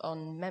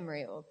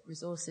memory or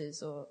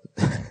resources or.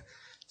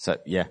 So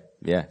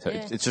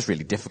it's just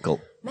really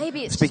difficult.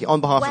 Maybe it's speaking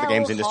on behalf of the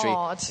games hard. industry.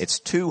 It's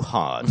too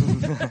hard.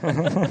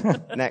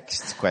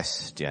 Next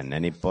question.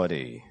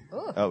 Anybody?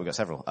 Ooh. Oh, we've got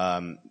several.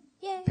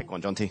 Yay. Pick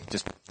one, John T.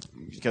 Just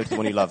go to the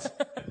one you love.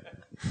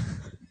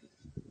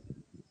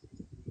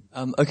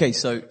 Okay,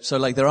 so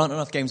like there aren't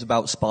enough games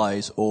about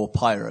spies or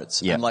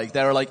pirates, and like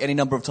there are like any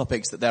number of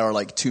topics that there are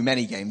like too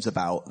many games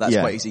about. That's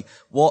quite easy.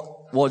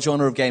 What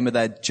genre of game are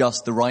there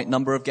just the right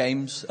number of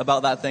games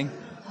about that thing?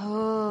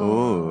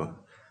 Oh.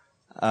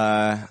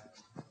 I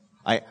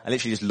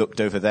literally just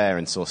looked over there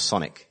and saw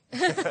Sonic.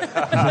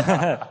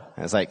 I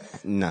was like,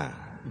 nah.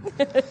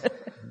 There's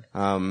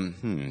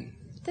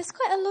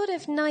quite a lot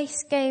of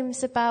nice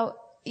games about,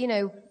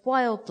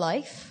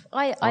 wildlife.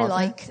 I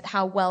like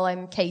how well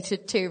I'm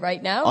catered to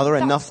right now. Are there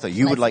That's enough though?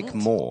 You would like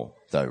pleasant. more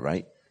though,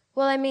 right?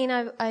 Well, I mean,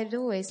 I'd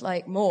always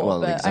like more,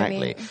 Well, but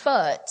exactly.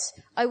 but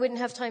I wouldn't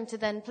have time to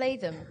then play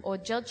them or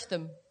judge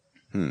them.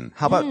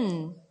 How about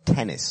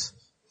tennis?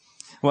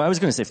 Well, I was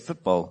going to say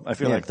football. I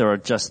feel like there are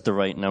just the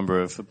right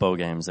number of football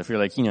games. I feel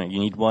like, you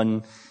need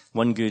one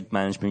good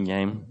management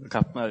game,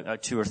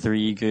 two or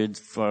three good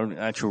for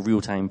actual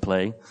real-time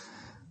play.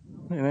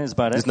 That's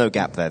about it. There's no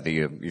gap there that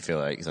you feel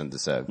like is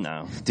underserved.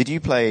 No. Did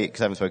you play,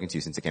 because I haven't spoken to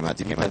you since it came out,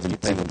 did you play the new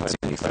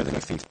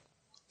FIFA?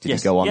 Did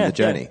Yes. you go on the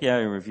journey? Yeah,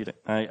 I reviewed it.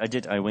 I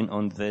did. I went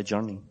on the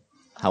journey.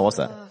 How was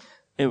that?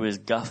 It was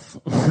guff.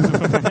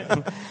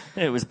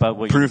 It was about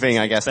what Proving,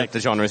 I guess, that the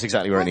genre is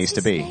exactly where it needs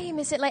to be. What's his name?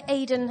 Is it like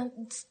Aiden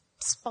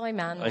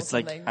Spyman or It's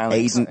something? like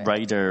Alex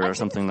Ryder or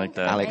something like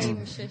that. Alex.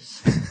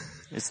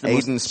 It's the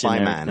Aiden most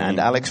generic Spyman name. and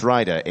Alex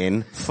Ryder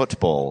in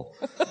football.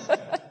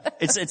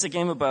 It's a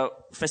game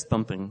about fist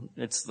bumping.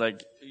 It's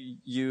like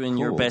you and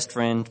your best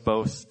friend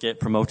both get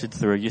promoted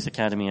through a youth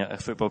academy at a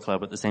football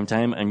club at the same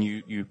time, and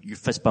you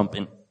fist bump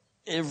in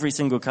every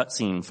single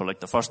cutscene for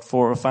like the first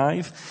 4 or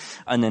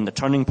 5, and then the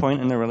turning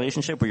point in the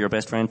relationship where your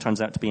best friend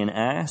turns out to be an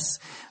ass.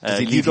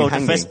 You go to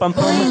fist bump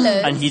him,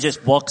 and he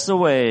just walks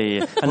away,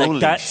 and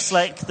like, that's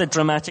like the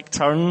dramatic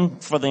turn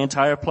for the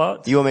entire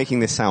plot. You are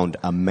making this sound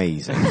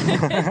amazing.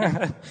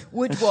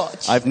 Would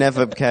watch. I've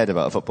never cared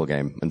about a football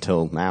game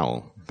until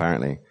now,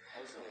 apparently.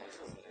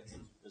 It's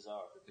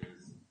bizarre because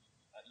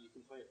you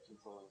can play it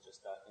controlling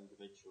just that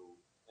individual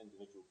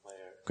player.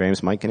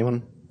 Graham's mic,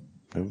 anyone?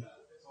 No?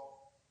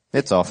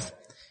 It's off.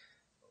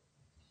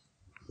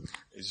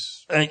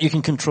 You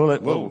can control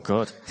it. Whoa,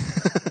 God.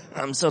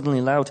 I'm suddenly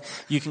loud.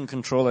 You can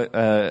control it,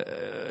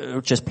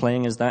 just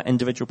playing as that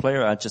individual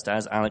player, just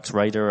as Alex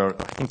Ryder, or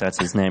I think that's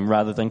his name,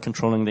 rather than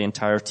controlling the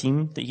entire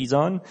team that he's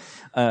on.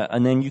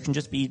 And then you can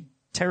just be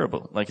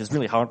terrible. Like, it's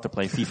really hard to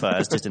play FIFA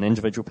as just an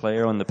individual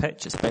player on the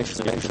pitch,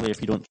 especially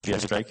if you don't be a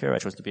striker. I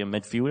chose to be a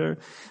midfielder.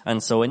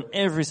 And so in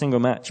every single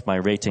match, my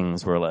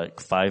ratings were like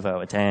 5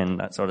 out of 10,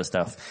 that sort of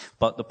stuff.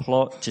 But the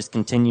plot just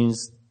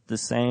continues the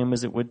same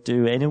as it would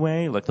do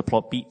anyway. Like, the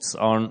plot beats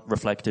aren't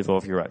reflective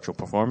of your actual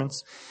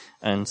performance.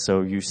 And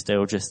so you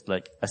still just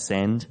like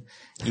ascend,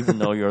 even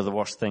though you're the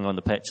worst thing on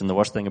the pitch and the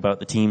worst thing about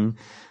the team.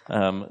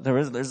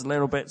 There's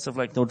little bits of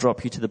like, they'll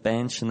drop you to the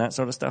bench and that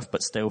sort of stuff,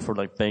 but still for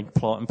like big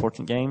plot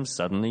important games,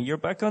 suddenly you're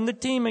back on the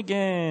team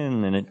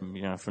again, and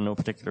it, for no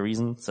particular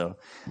reason. So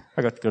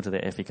I got to go to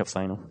the FA Cup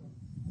final.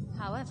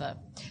 However,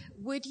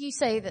 would you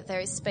say that there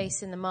is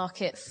space in the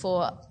market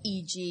for,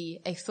 e.g.,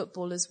 a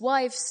Footballer's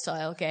Wives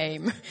style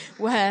game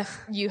where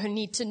you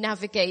need to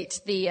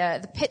navigate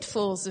the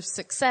pitfalls of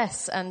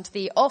success and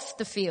the off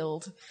the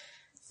field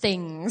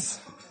things?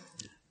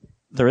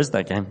 There is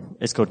that game.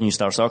 It's called New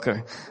Star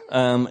Soccer.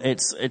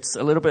 It's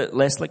a little bit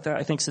less like that,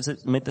 I think, since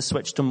it made the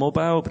switch to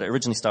mobile, but it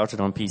originally started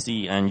on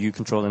PC, and you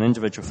control an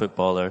individual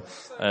footballer,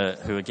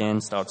 who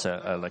again starts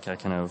at like a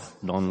kind of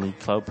non-league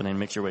club and then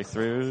makes your way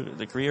through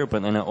the career,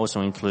 but then it also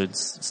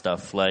includes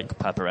stuff like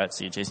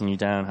paparazzi chasing you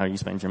down, how you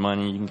spend your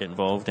money, you can get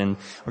involved in,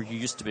 or you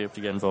used to be able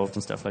to get involved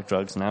in stuff like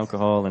drugs and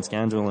alcohol and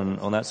scandal and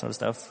all that sort of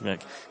stuff,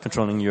 like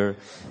controlling your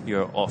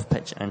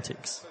off-pitch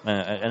antics.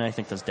 And I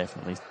think there's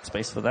definitely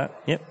space for that.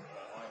 Yep.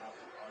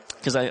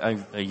 Because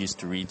I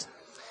used to read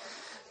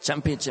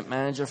Championship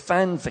Manager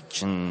fan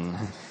fiction,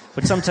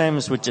 which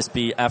sometimes would just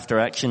be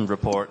after-action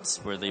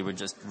reports where they would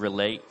just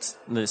relate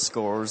the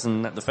scores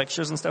and the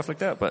fixtures and stuff like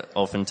that, but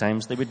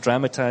oftentimes they would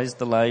dramatize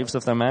the lives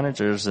of their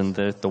managers and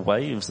the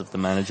wives of the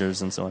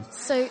managers and so on.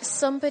 So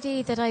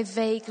somebody that I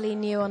vaguely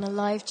knew on a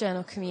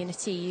LiveJournal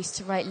community used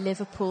to write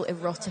Liverpool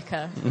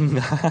erotica.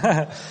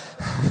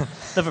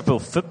 Liverpool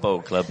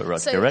Football Club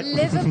erotica, so right?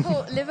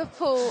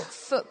 Liverpool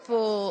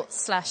football /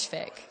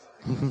 fic.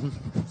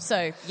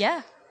 So,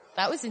 yeah,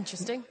 that was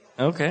interesting.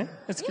 Okay,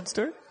 that's a good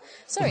story.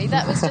 Sorry,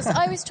 that was just,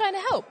 I was trying to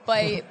help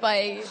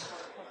by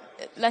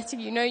letting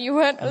you know you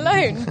weren't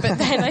alone, but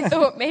then I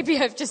thought maybe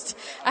I've just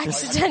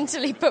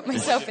accidentally put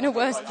myself in a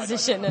worse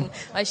position and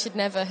I should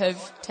never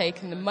have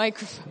taken the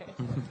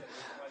microphone.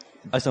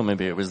 I thought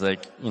maybe it was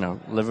like,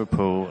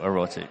 Liverpool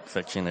erotic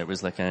fiction. It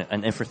was like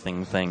an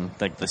everything thing.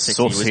 Like the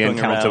city was going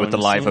encounter around with the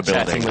Liver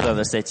chatting building. with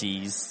other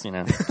cities,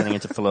 getting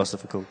into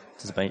philosophical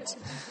debates.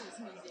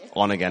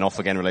 On again, off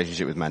again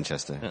relationship with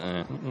Manchester.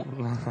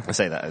 I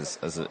say that as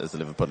a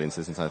Liverpoolian,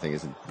 since I think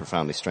it's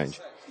profoundly strange.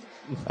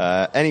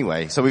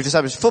 Anyway, so we've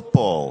established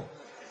football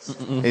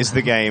is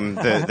the game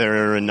that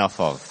there are enough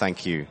of.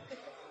 Thank you.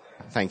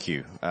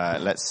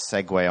 Let's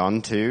segue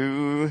on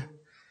to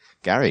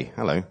Gary.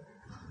 Hello.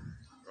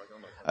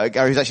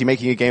 Gary's actually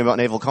making a game about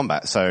naval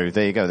combat, so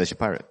there you go, there's your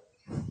pirate.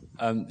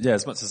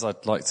 As much as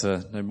I'd like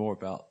to know more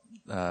about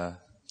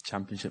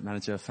Championship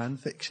Manager fan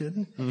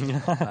fiction,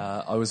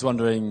 I was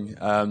wondering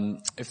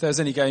if there's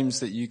any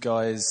games that you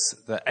guys,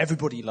 that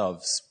everybody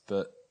loves,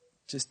 but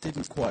just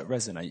didn't quite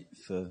resonate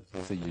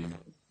for you.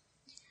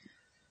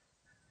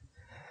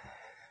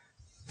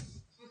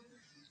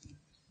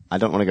 I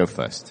don't want to go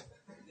first.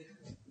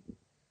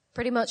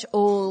 Pretty much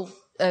all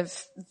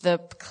of the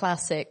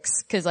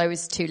classics, because I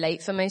was too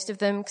late for most of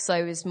them, because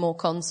I was more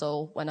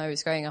console when I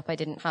was growing up. I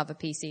didn't have a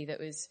PC that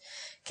was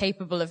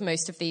capable of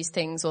most of these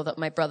things, or that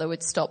my brother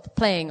would stop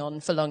playing on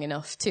for long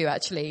enough to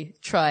actually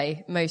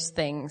try most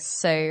things.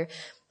 So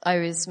I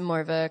was more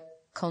of a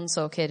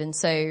console kid, and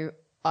so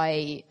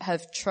I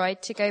have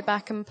tried to go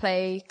back and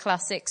play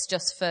classics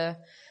just for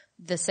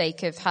the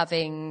sake of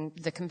having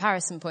the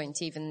comparison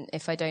point, even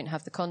if I don't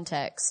have the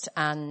context,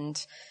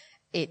 and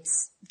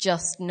it's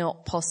just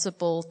not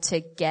possible to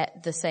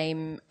get the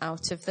same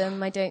out of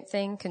them, I don't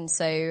think. And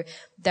so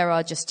there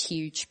are just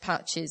huge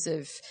patches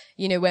of,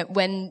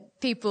 when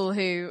people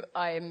who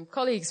I'm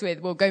colleagues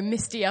with will go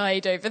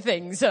misty-eyed over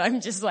things, and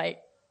I'm just like,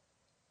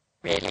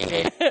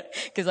 really?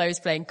 Because I was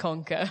playing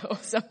Conquer or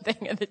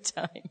something at the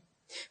time.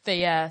 But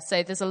yeah,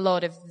 so there's a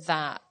lot of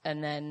that.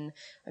 And then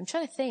I'm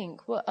trying to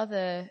think what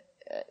other,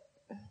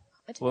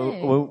 I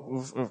don't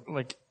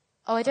know.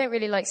 I don't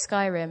really like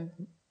Skyrim.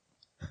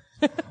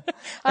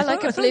 I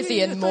like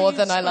Oblivion more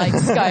than I like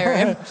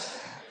Skyrim.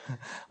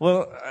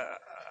 Well,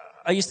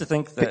 I used to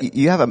think that... But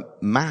you have a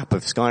map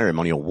of Skyrim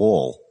on your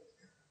wall.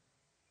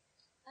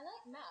 I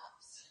like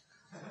maps.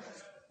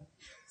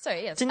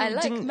 Sorry, yes, I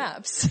like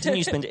maps. Didn't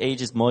you spend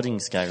ages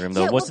modding Skyrim,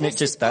 though? Wasn't it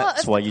just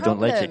that's why you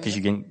don't like it, because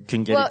you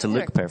couldn't get it to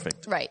look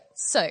perfect? Right.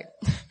 So,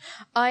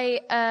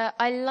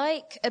 I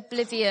like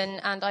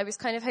Oblivion, and I was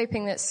kind of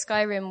hoping that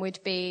Skyrim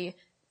would be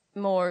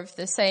more of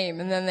the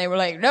same, and then they were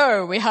like,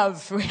 no, we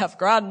have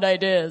grand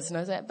ideas, and I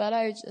was like, but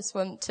I just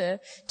want to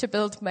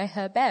build my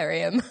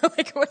herbarium.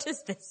 Like, what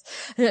is this?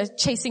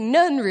 Chasing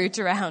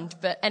Nirnroot around.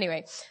 But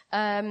anyway,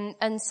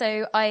 and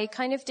so I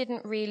kind of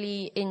didn't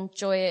really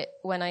enjoy it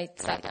when I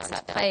sat down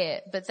to play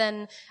it, but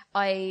then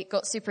I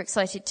got super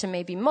excited to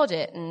maybe mod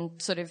it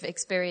and sort of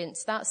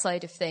experience that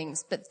side of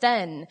things. But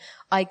then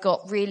I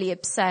got really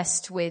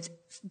obsessed with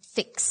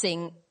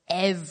fixing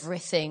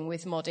everything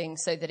with modding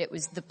so that it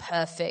was the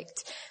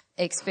perfect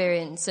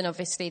experience. And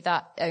obviously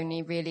that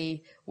only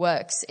really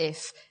works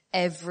if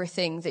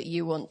everything that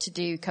you want to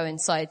do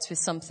coincides with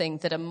something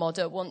that a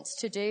modder wants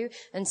to do.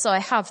 And so I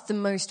have the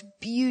most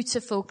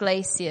beautiful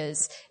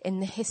glaciers in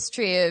the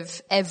history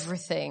of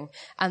everything.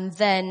 And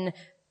then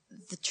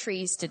the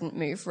trees didn't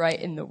move right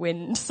in the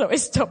wind, so I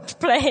stopped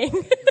playing.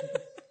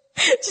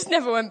 Just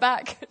never went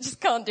back. Just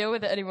can't deal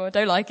with it anymore.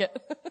 Don't like it.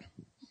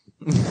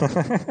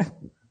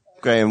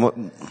 Graham,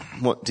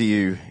 what do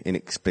you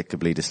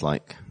inexplicably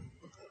dislike?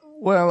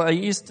 Well, I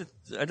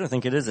don't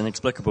think it is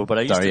inexplicable, but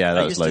I used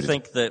to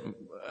think that,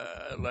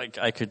 like,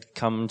 I could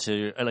come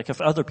to, like,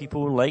 if other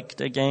people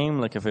liked a game,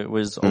 like if it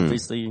was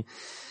obviously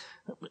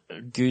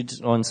good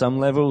on some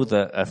level,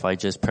 that if I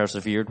just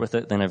persevered with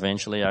it, then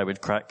eventually I would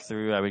crack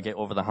through, I would get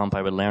over the hump,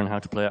 I would learn how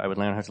to play it, I would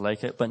learn how to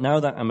like it. But now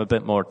that I'm a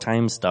bit more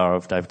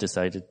time-starved, I've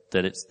decided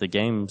that it's the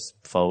game's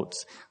fault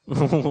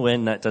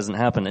when that doesn't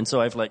happen. And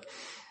so I'm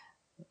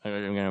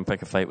going to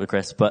pick a fight with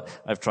Chris, but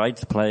I've tried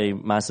to play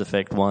Mass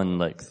Effect 1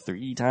 like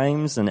 3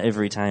 times, and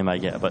every time I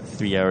get about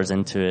 3 hours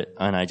into it,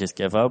 and I just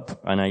give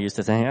up. And I used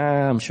to think,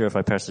 I'm sure if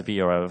I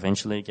persevere, I'll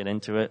eventually get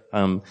into it.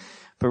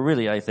 But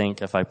really, I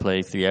think if I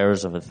play 3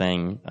 hours of a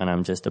thing, and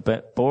I'm just a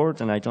bit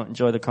bored, and I don't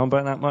enjoy the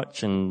combat that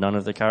much, and none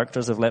of the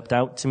characters have leapt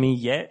out to me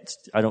yet,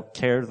 I don't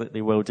care that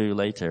they will do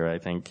later. I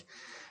think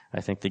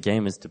the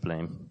game is to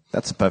blame.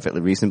 That's a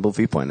perfectly reasonable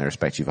viewpoint. I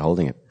respect you for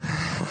holding it.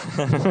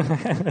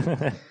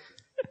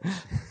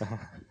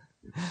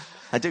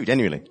 I do,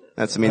 genuinely.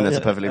 That's a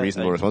perfectly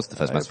reasonable response to the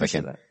first Mass Effect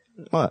game.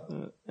 What?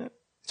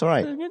 It's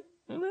alright.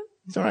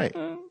 It's alright.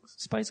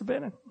 Spies are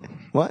better.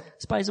 What?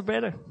 Spies are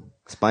better.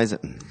 Spies are...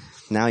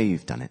 Now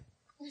you've done it.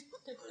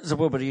 So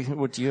what do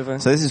you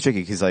have? So this is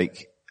tricky because,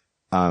 like,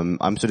 I'm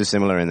sort of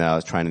similar in that I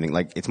was trying to think,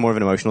 like, it's more of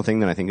an emotional thing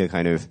than I think a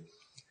kind of...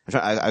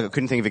 I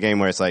couldn't think of a game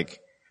where it's like,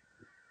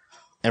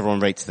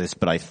 everyone rates this,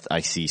 but I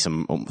see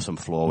some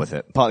flaw with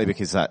it. Partly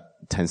because that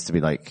tends to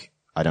be like,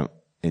 I don't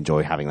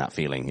enjoy having that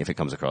feeling if it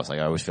comes across. Like,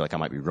 I always feel like I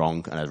might be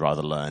wrong, and I'd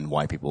rather learn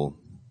why people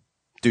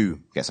do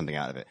get something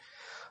out of it.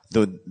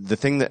 The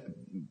thing that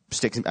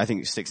sticks in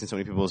so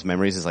many people's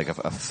memories is like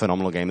a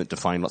phenomenal game that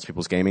defined lots of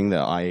people's gaming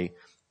that I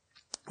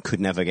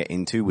could never get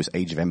into was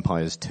Age of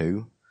Empires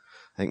 2.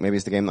 I think maybe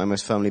it's the game that I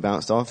most firmly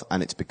bounced off,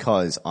 and it's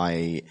because it's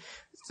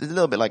a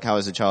little bit like how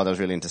as a child I was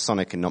really into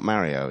Sonic and not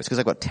Mario. It's because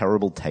I got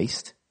terrible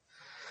taste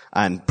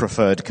and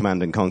preferred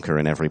Command and Conquer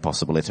in every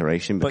possible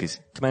iteration because...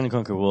 But Command and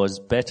Conquer was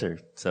better,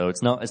 so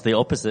it's the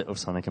opposite of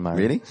Sonic and Mario.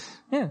 Really?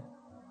 Yeah.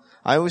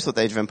 I always thought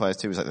the Age of Empires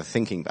 2 was like the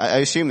thinking... I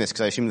assume this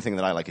because I assume the thing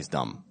that I like is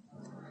dumb.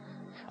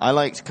 I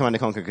liked Command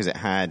and Conquer because it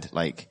had,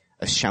 like,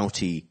 a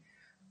shouty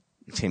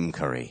Tim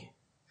Curry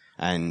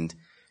and,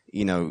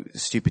 you know,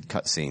 stupid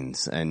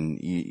cutscenes and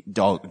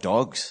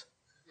dogs.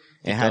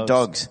 It had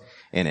dogs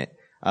in it.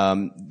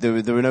 There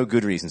were no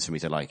good reasons for me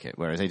to like it,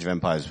 whereas Age of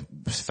Empires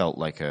felt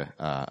like a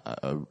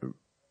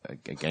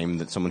game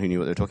that someone who knew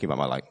what they were talking about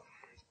might like.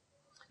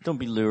 Don't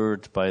be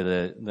lured by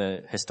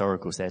the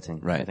historical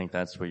setting. Right. I think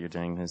that's what you're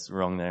doing is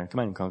wrong there.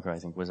 Command and Conquer, I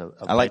think, was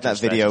I like that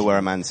video where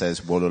a man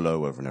says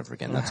 "Wololo" over and over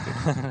again. That's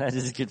good. That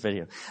is a good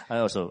video. I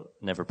also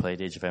never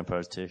played Age of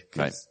Empires 2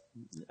 because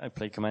I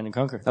played Command and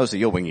Conquer. Oh, so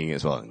you're winging it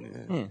as well.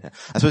 Yeah.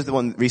 I suppose the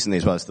one recently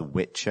as well is The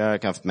Witcher.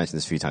 I've mentioned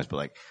this a few times, but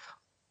like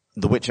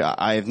The Witcher,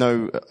 I have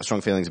no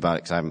strong feelings about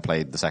it because I haven't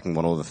played the second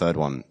one or the third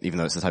one, even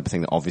though it's the type of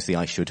thing that obviously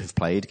I should have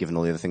played given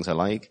all the other things I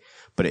like.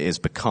 But it has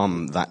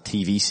become that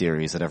TV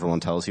series that everyone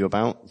tells you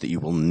about that you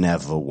will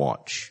never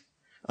watch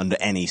under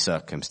any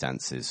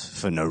circumstances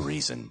for no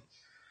reason.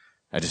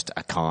 I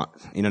can't.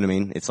 You know what I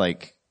mean? It's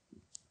like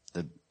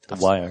The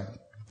Wire.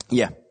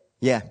 Yeah.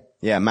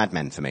 Mad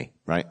Men for me,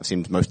 right? I've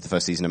seen most of the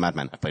first season of Mad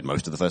Men. I've played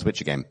most of the first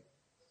Witcher game.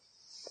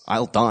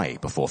 I'll die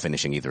before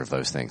finishing either of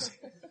those things.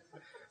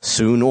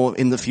 Soon or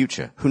in the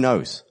future. Who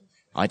knows?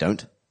 I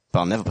don't. But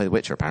I'll never play The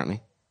Witcher,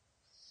 apparently.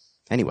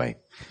 Anyway.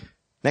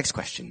 Next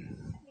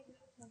question.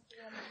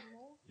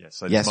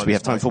 Yes, we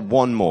have time for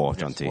one more,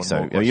 John T.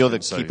 So you're the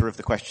keeper of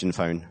the question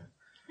phone.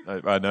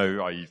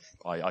 No,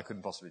 I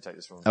couldn't possibly take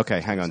this one.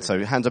 Okay, hang on.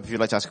 So hands up if you'd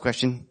like to ask a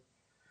question.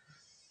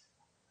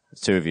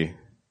 It's two of you.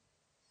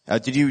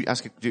 Did you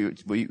ask?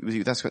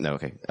 No,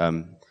 okay.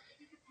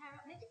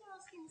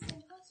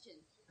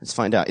 Let's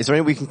find out. Is there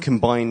any way we can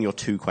combine your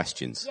two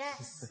questions?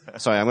 Yes.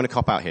 Sorry, I'm going to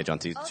cop out here, John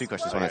T. Two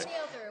questions. One.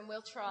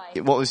 We'll try.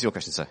 What was your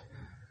question, sir?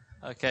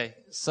 Okay,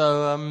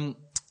 so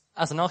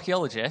as an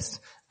archaeologist,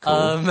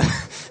 cool.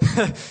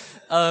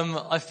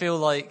 I feel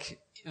like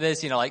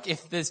there's, like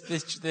if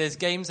there's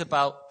games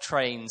about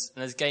trains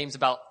and there's games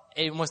about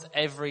almost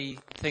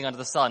everything under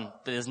the sun,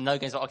 but there's no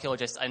games about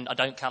archaeologists, and I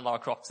don't count Lara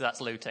Croft, so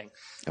that's looting.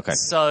 Okay.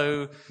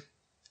 So,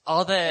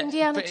 are there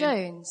Indiana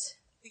Jones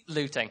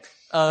looting?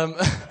 So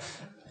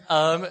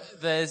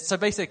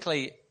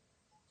basically,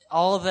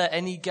 are there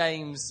any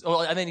games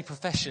or any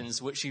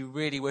professions which you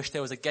really wish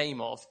there was a game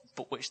of,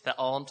 but which there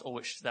aren't, or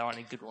which there aren't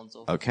any good ones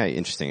of? Okay,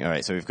 interesting. All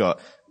right, so we've got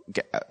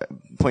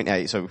point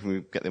A. So can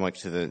we get the mic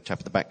to the chap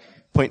at the back?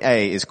 Point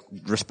A is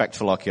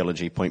respectful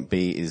archaeology. Point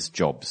B is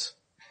jobs.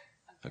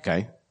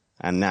 Okay,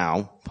 and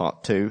now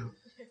part two.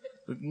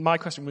 My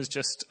question was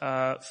just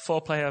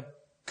 4-player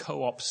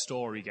co-op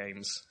story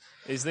games.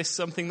 Is this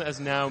something that has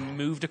now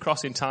moved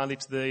across entirely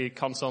to the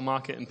console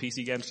market and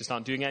PC games just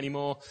aren't doing it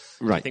anymore?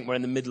 Right. I think we're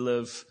in the middle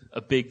of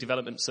a big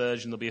development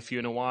surge and there'll be a few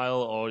in a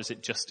while, or is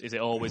it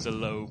always a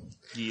low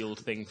yield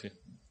thing for you?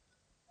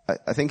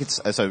 I think it's,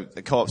 so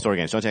co-op story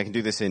games. Jonty,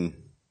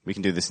 we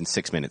can do this in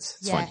 6 minutes.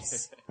 It's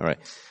Yes. fine. All right.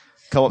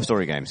 Co-op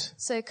story games.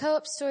 So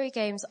co-op story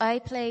games, I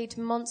played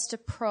Monster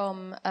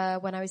Prom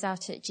when I was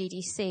out at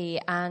GDC,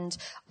 and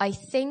I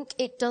think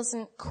it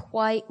doesn't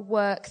quite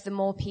work the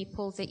more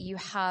people that you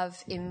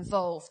have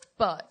involved,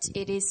 but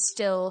it is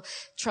still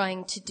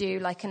trying to do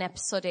like an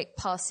episodic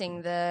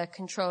passing the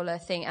controller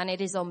thing, and it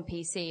is on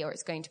PC, or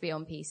it's going to be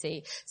on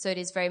PC. So it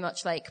is very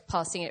much like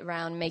passing it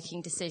around,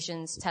 making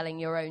decisions, telling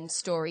your own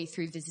story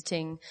through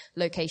visiting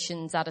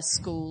locations at a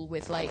school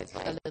with like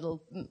a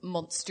little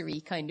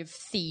monstery kind of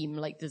theme,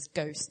 like there's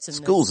ghosts and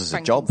schools is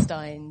a job.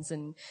 Frankensteins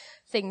and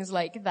things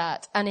like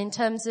that. And in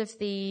terms of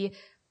the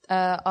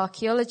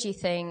archaeology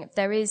thing,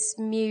 there is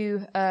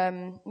Mew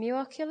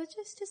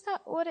archaeologist, is that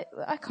what it,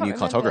 I can't Mew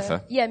remember.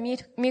 cartographer. Yeah,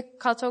 Mew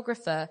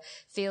cartographer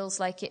feels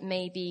like it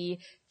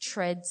maybe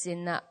treads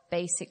in that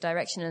basic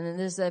direction. And then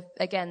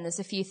there's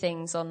a few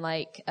things on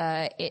like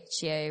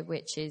Itch.io,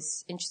 which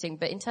is interesting.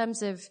 But in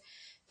terms of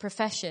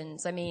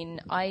professions, I mean,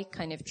 I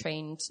kind of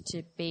trained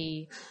to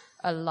be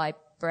a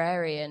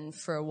librarian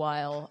for a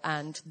while,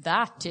 and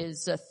that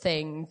is a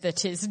thing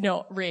that is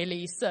not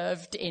really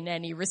served in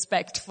any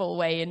respectful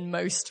way in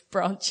most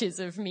branches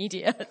of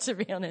media, to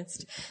be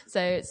honest. So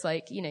it's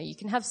like, you know, you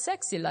can have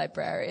sexy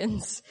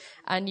librarians,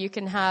 and you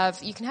can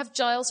have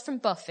Giles from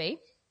Buffy,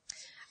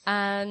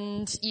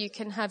 and you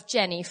can have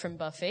Jenny from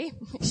Buffy.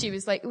 She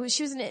was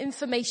an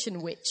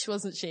information witch,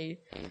 wasn't she?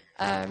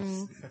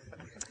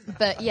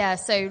 But yeah,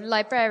 so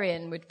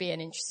librarian would be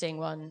an interesting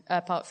one,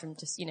 apart from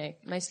just, you know,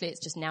 mostly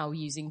it's just now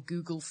using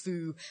Google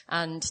Foo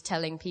and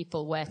telling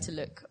people where to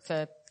look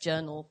for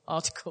journal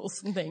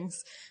articles and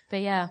things.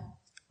 But yeah.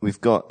 We've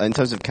got, in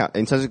terms of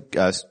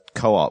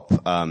co-op,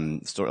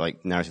 story,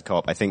 like narrative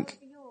co-op, I think,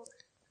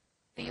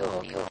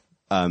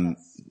 yeah,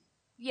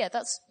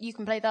 you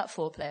can play that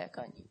 4-player,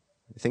 can't you?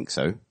 I think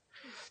so.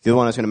 The other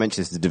one I was going to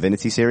mention is the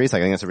Divinity series.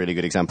 Like, I think that's a really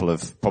good example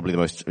of probably the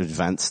most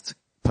advanced,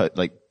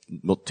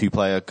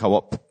 two-player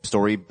co-op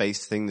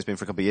story-based thing that's been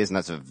for a couple of years, and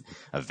that's a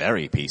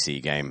very PC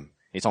game.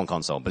 It's on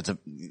console, but it's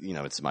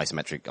it's an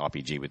isometric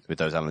RPG with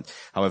those elements.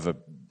 However,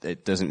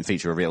 it doesn't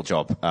feature a real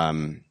job.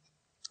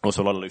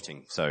 Also a lot of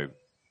looting, so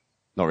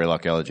not real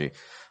archaeology.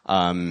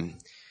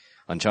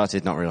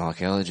 Uncharted, not real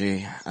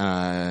archaeology.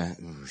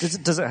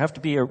 Does it have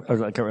to be a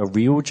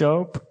real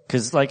job?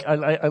 Because like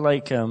I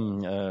like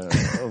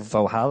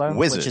Valhalla,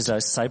 Wizard. which is a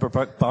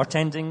cyberpunk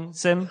bartending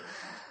sim.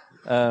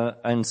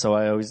 And so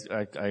I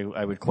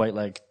would quite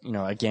like, you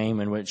know, a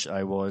game in which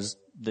I was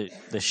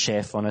the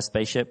chef on a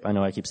spaceship. I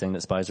know I keep saying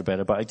that spies are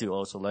better, but I do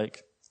also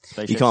like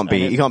spaceships. You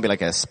can't be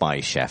like a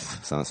spy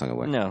chef. So that's not gonna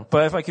work. No,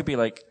 but if I could be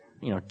like,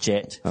 you know,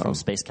 Jet from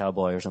Space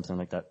Cowboy or something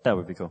like that, that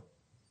would be cool.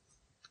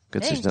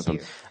 Good Thank suggestion.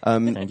 you.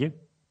 Thank you.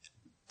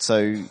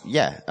 So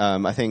yeah,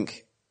 I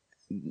think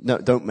no,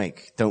 don't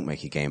make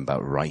a game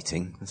about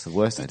writing. That's the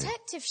worst idea.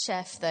 Detective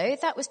Chef, though,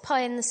 that was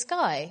Pie in the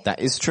Sky. That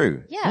is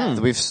true. Yeah.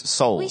 We've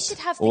solved We should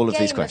have all the of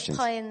game these questions.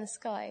 of Pie in the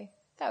Sky.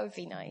 That would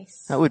be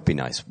nice. That would be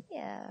nice.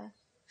 Yeah.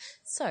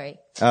 Sorry.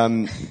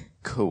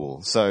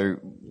 Cool. So,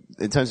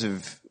 in terms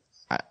of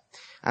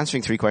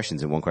answering 3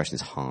 questions in 1 question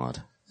is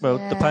hard. Well,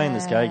 the Pie in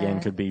the Sky game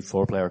could be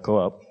 4-player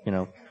co-op. You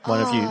know,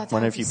 one of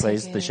you so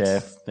plays good. the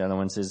chef, the other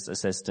one's his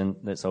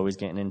assistant that's always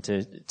getting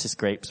into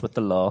scrapes with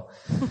the law.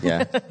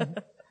 Yeah.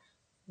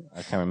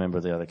 I can't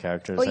remember the other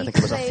characters. Or I you think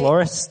it was play- a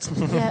florist.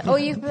 Yeah, or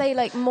you play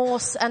like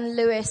Morse and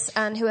Lewis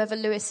and whoever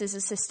Lewis's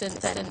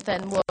assistant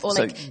then what, or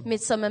So- like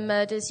Midsummer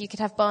Murders, you could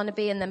have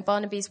Barnaby and then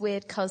Barnaby's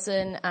weird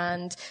cousin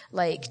and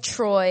like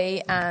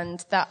Troy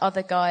and that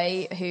other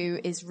guy who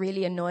is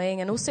really annoying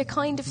and also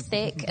kind of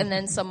thick, and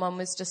then someone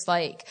was just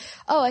like,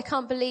 oh, I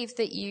can't believe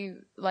that you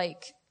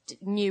like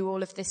knew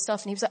all of this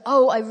stuff, and he was like,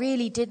 oh, I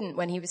really didn't,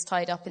 when he was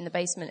tied up in the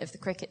basement of the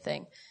cricket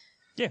thing.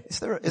 Yeah. Is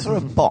there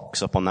a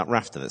box up on that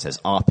rafter that says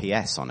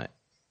RPS on it?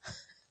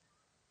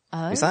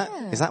 Oh, Is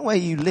that where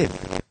you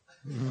live?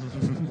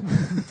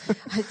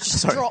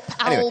 Just drop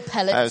owl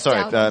pellets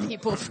down on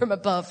people from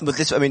above. But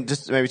this, I mean,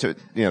 just maybe to,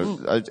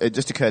 it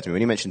just occurred to me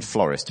when you mentioned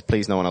florist,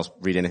 please no one else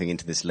read anything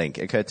into this link.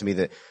 It occurred to me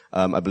that,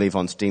 I believe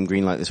on Steam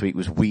Greenlight this week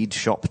was Weed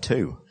Shop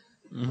 2.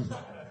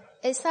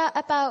 Is that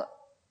about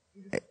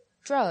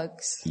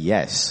drugs?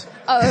 Yes.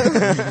 Oh,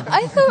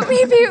 I thought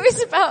maybe it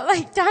was about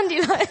like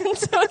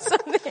dandelions or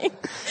something.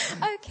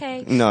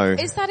 Okay. No.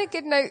 Is that a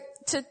good note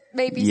to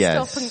maybe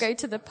Yes. stop and go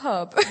to the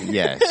pub?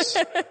 Yes.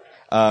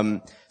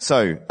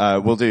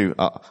 We'll do,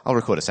 I'll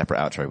record a separate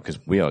outro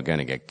because we are going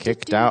to get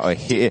kicked out of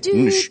here.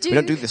 We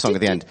don't do this song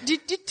at the end.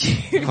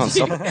 Can't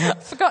stop it.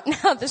 I've forgotten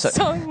how the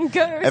song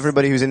goes.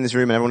 Everybody who's in this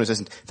room and everyone who's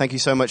listened, thank you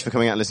so much for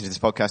coming out and listening to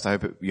this podcast. I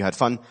hope you had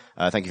fun.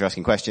 Thank you for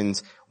asking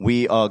questions.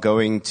 We are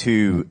going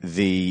to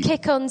the...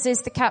 Kick-Ons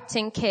is the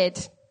Captain Kidd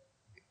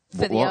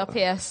for the What?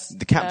 RPS.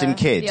 The Captain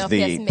Kidd, RPS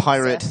the mixer.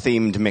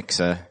 pirate-themed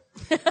mixer.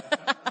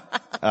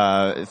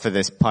 For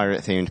this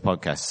pirate-themed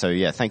podcast. So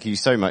yeah, thank you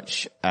so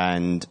much.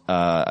 And,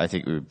 I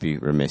think we would be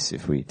remiss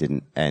if we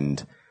didn't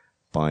end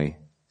by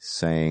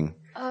saying...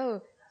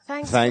 Oh,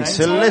 thanks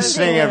for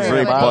listening,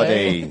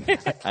 everybody.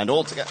 And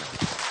all together.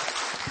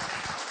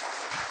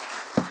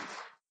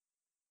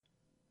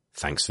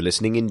 Thanks for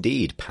listening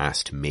indeed,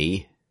 past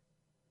me.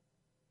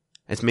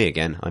 It's me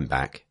again, I'm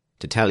back,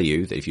 to tell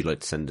you that if you'd like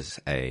to send us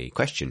a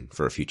question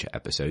for a future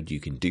episode, you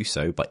can do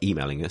so by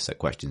emailing us at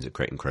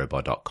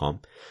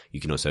questions@crateandcrowbar.com. You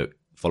can also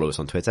follow us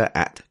on Twitter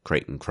at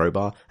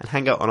crateandcrowbar and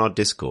hang out on our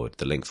Discord,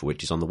 the link for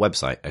which is on the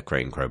website at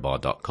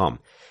crateandcrowbar.com.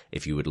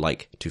 If you would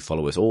like to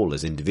follow us all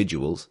as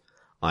individuals,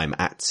 I'm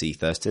at C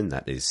Thurston,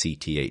 that is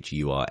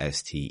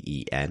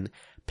CTHURSTEN.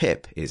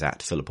 Pip is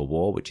at Philippa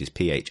War, which is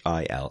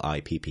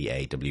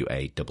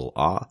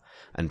PHILIPPAWARR,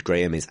 and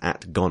Graham is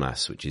at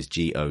Gonas, which is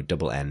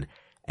GONNAS.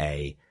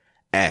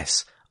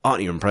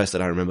 Aren't you impressed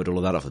that I remembered all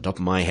of that off the top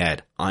of my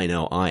head? I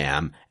know I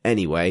am.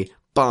 Anyway,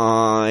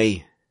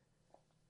 bye!